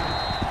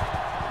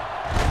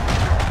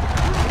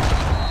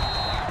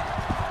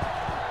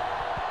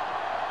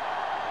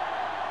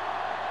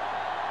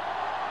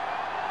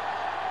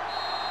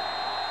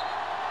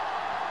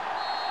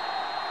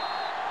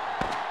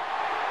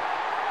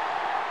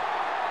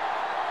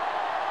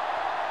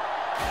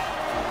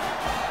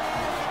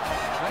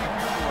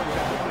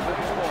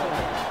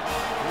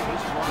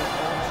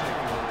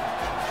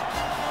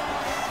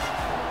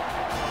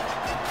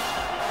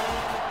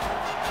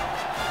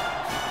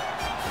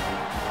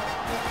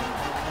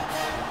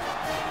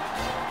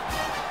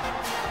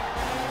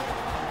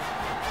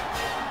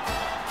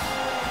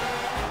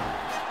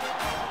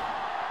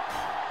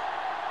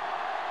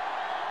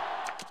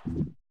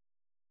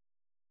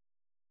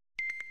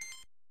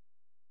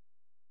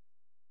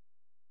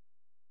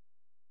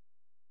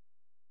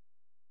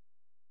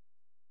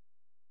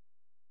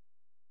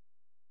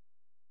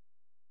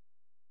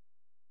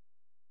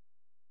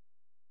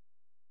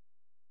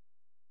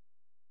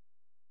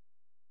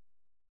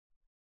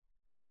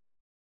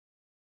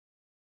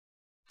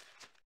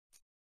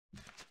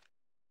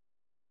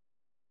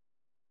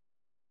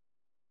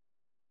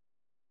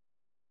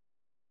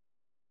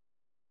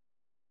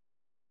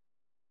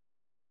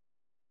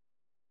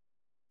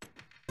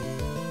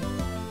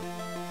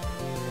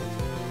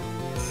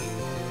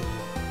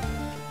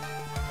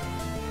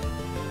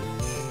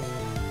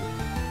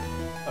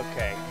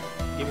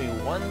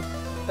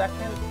 1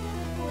 second.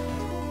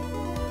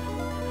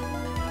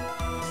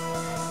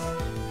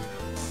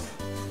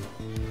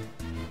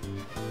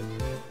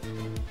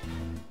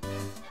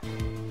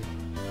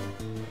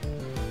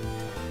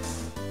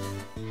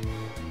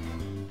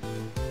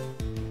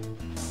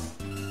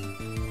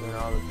 Doing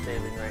all the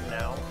saving right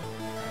now.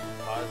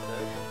 Pause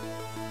this.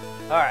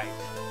 Alright,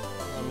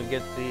 let me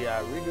get the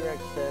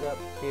redirect set up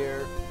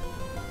here.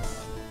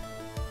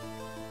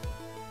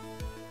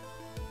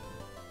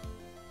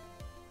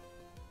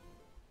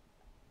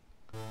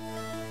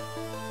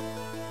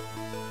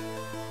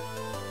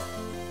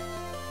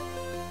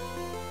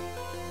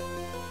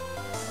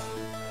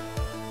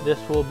 This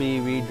will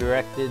be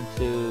redirected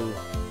to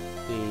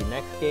the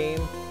next game.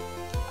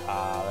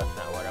 That's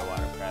not what I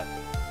want to press.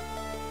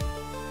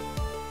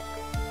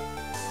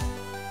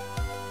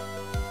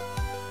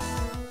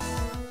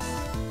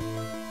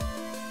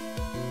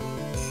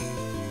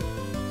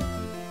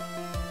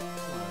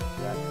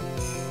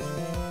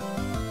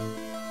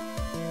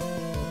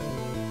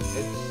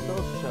 It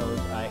still shows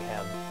I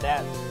have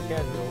that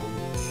scheduled.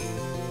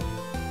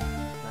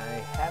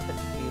 I haven't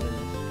even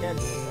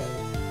scheduled it.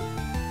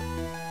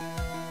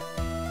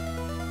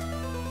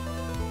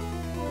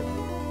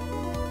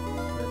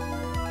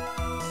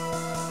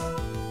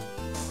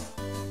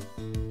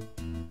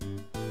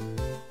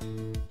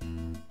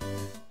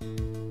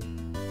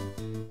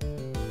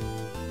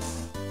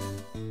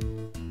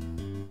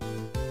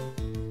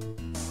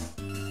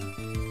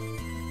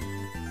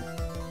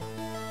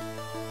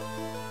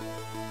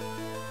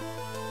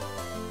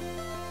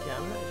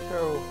 I'm not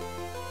sure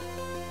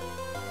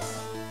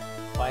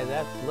why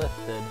that's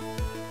listed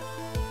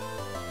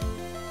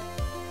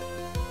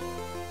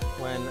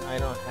when I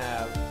don't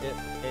have it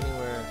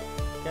anywhere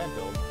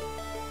scheduled.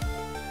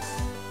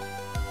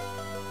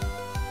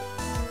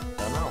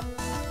 Don't know.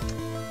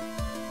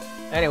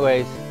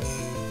 Anyways,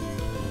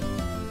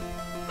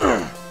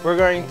 we're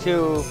going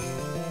to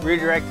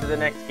redirect to the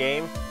next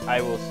game.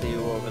 I will see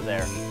you over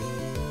there.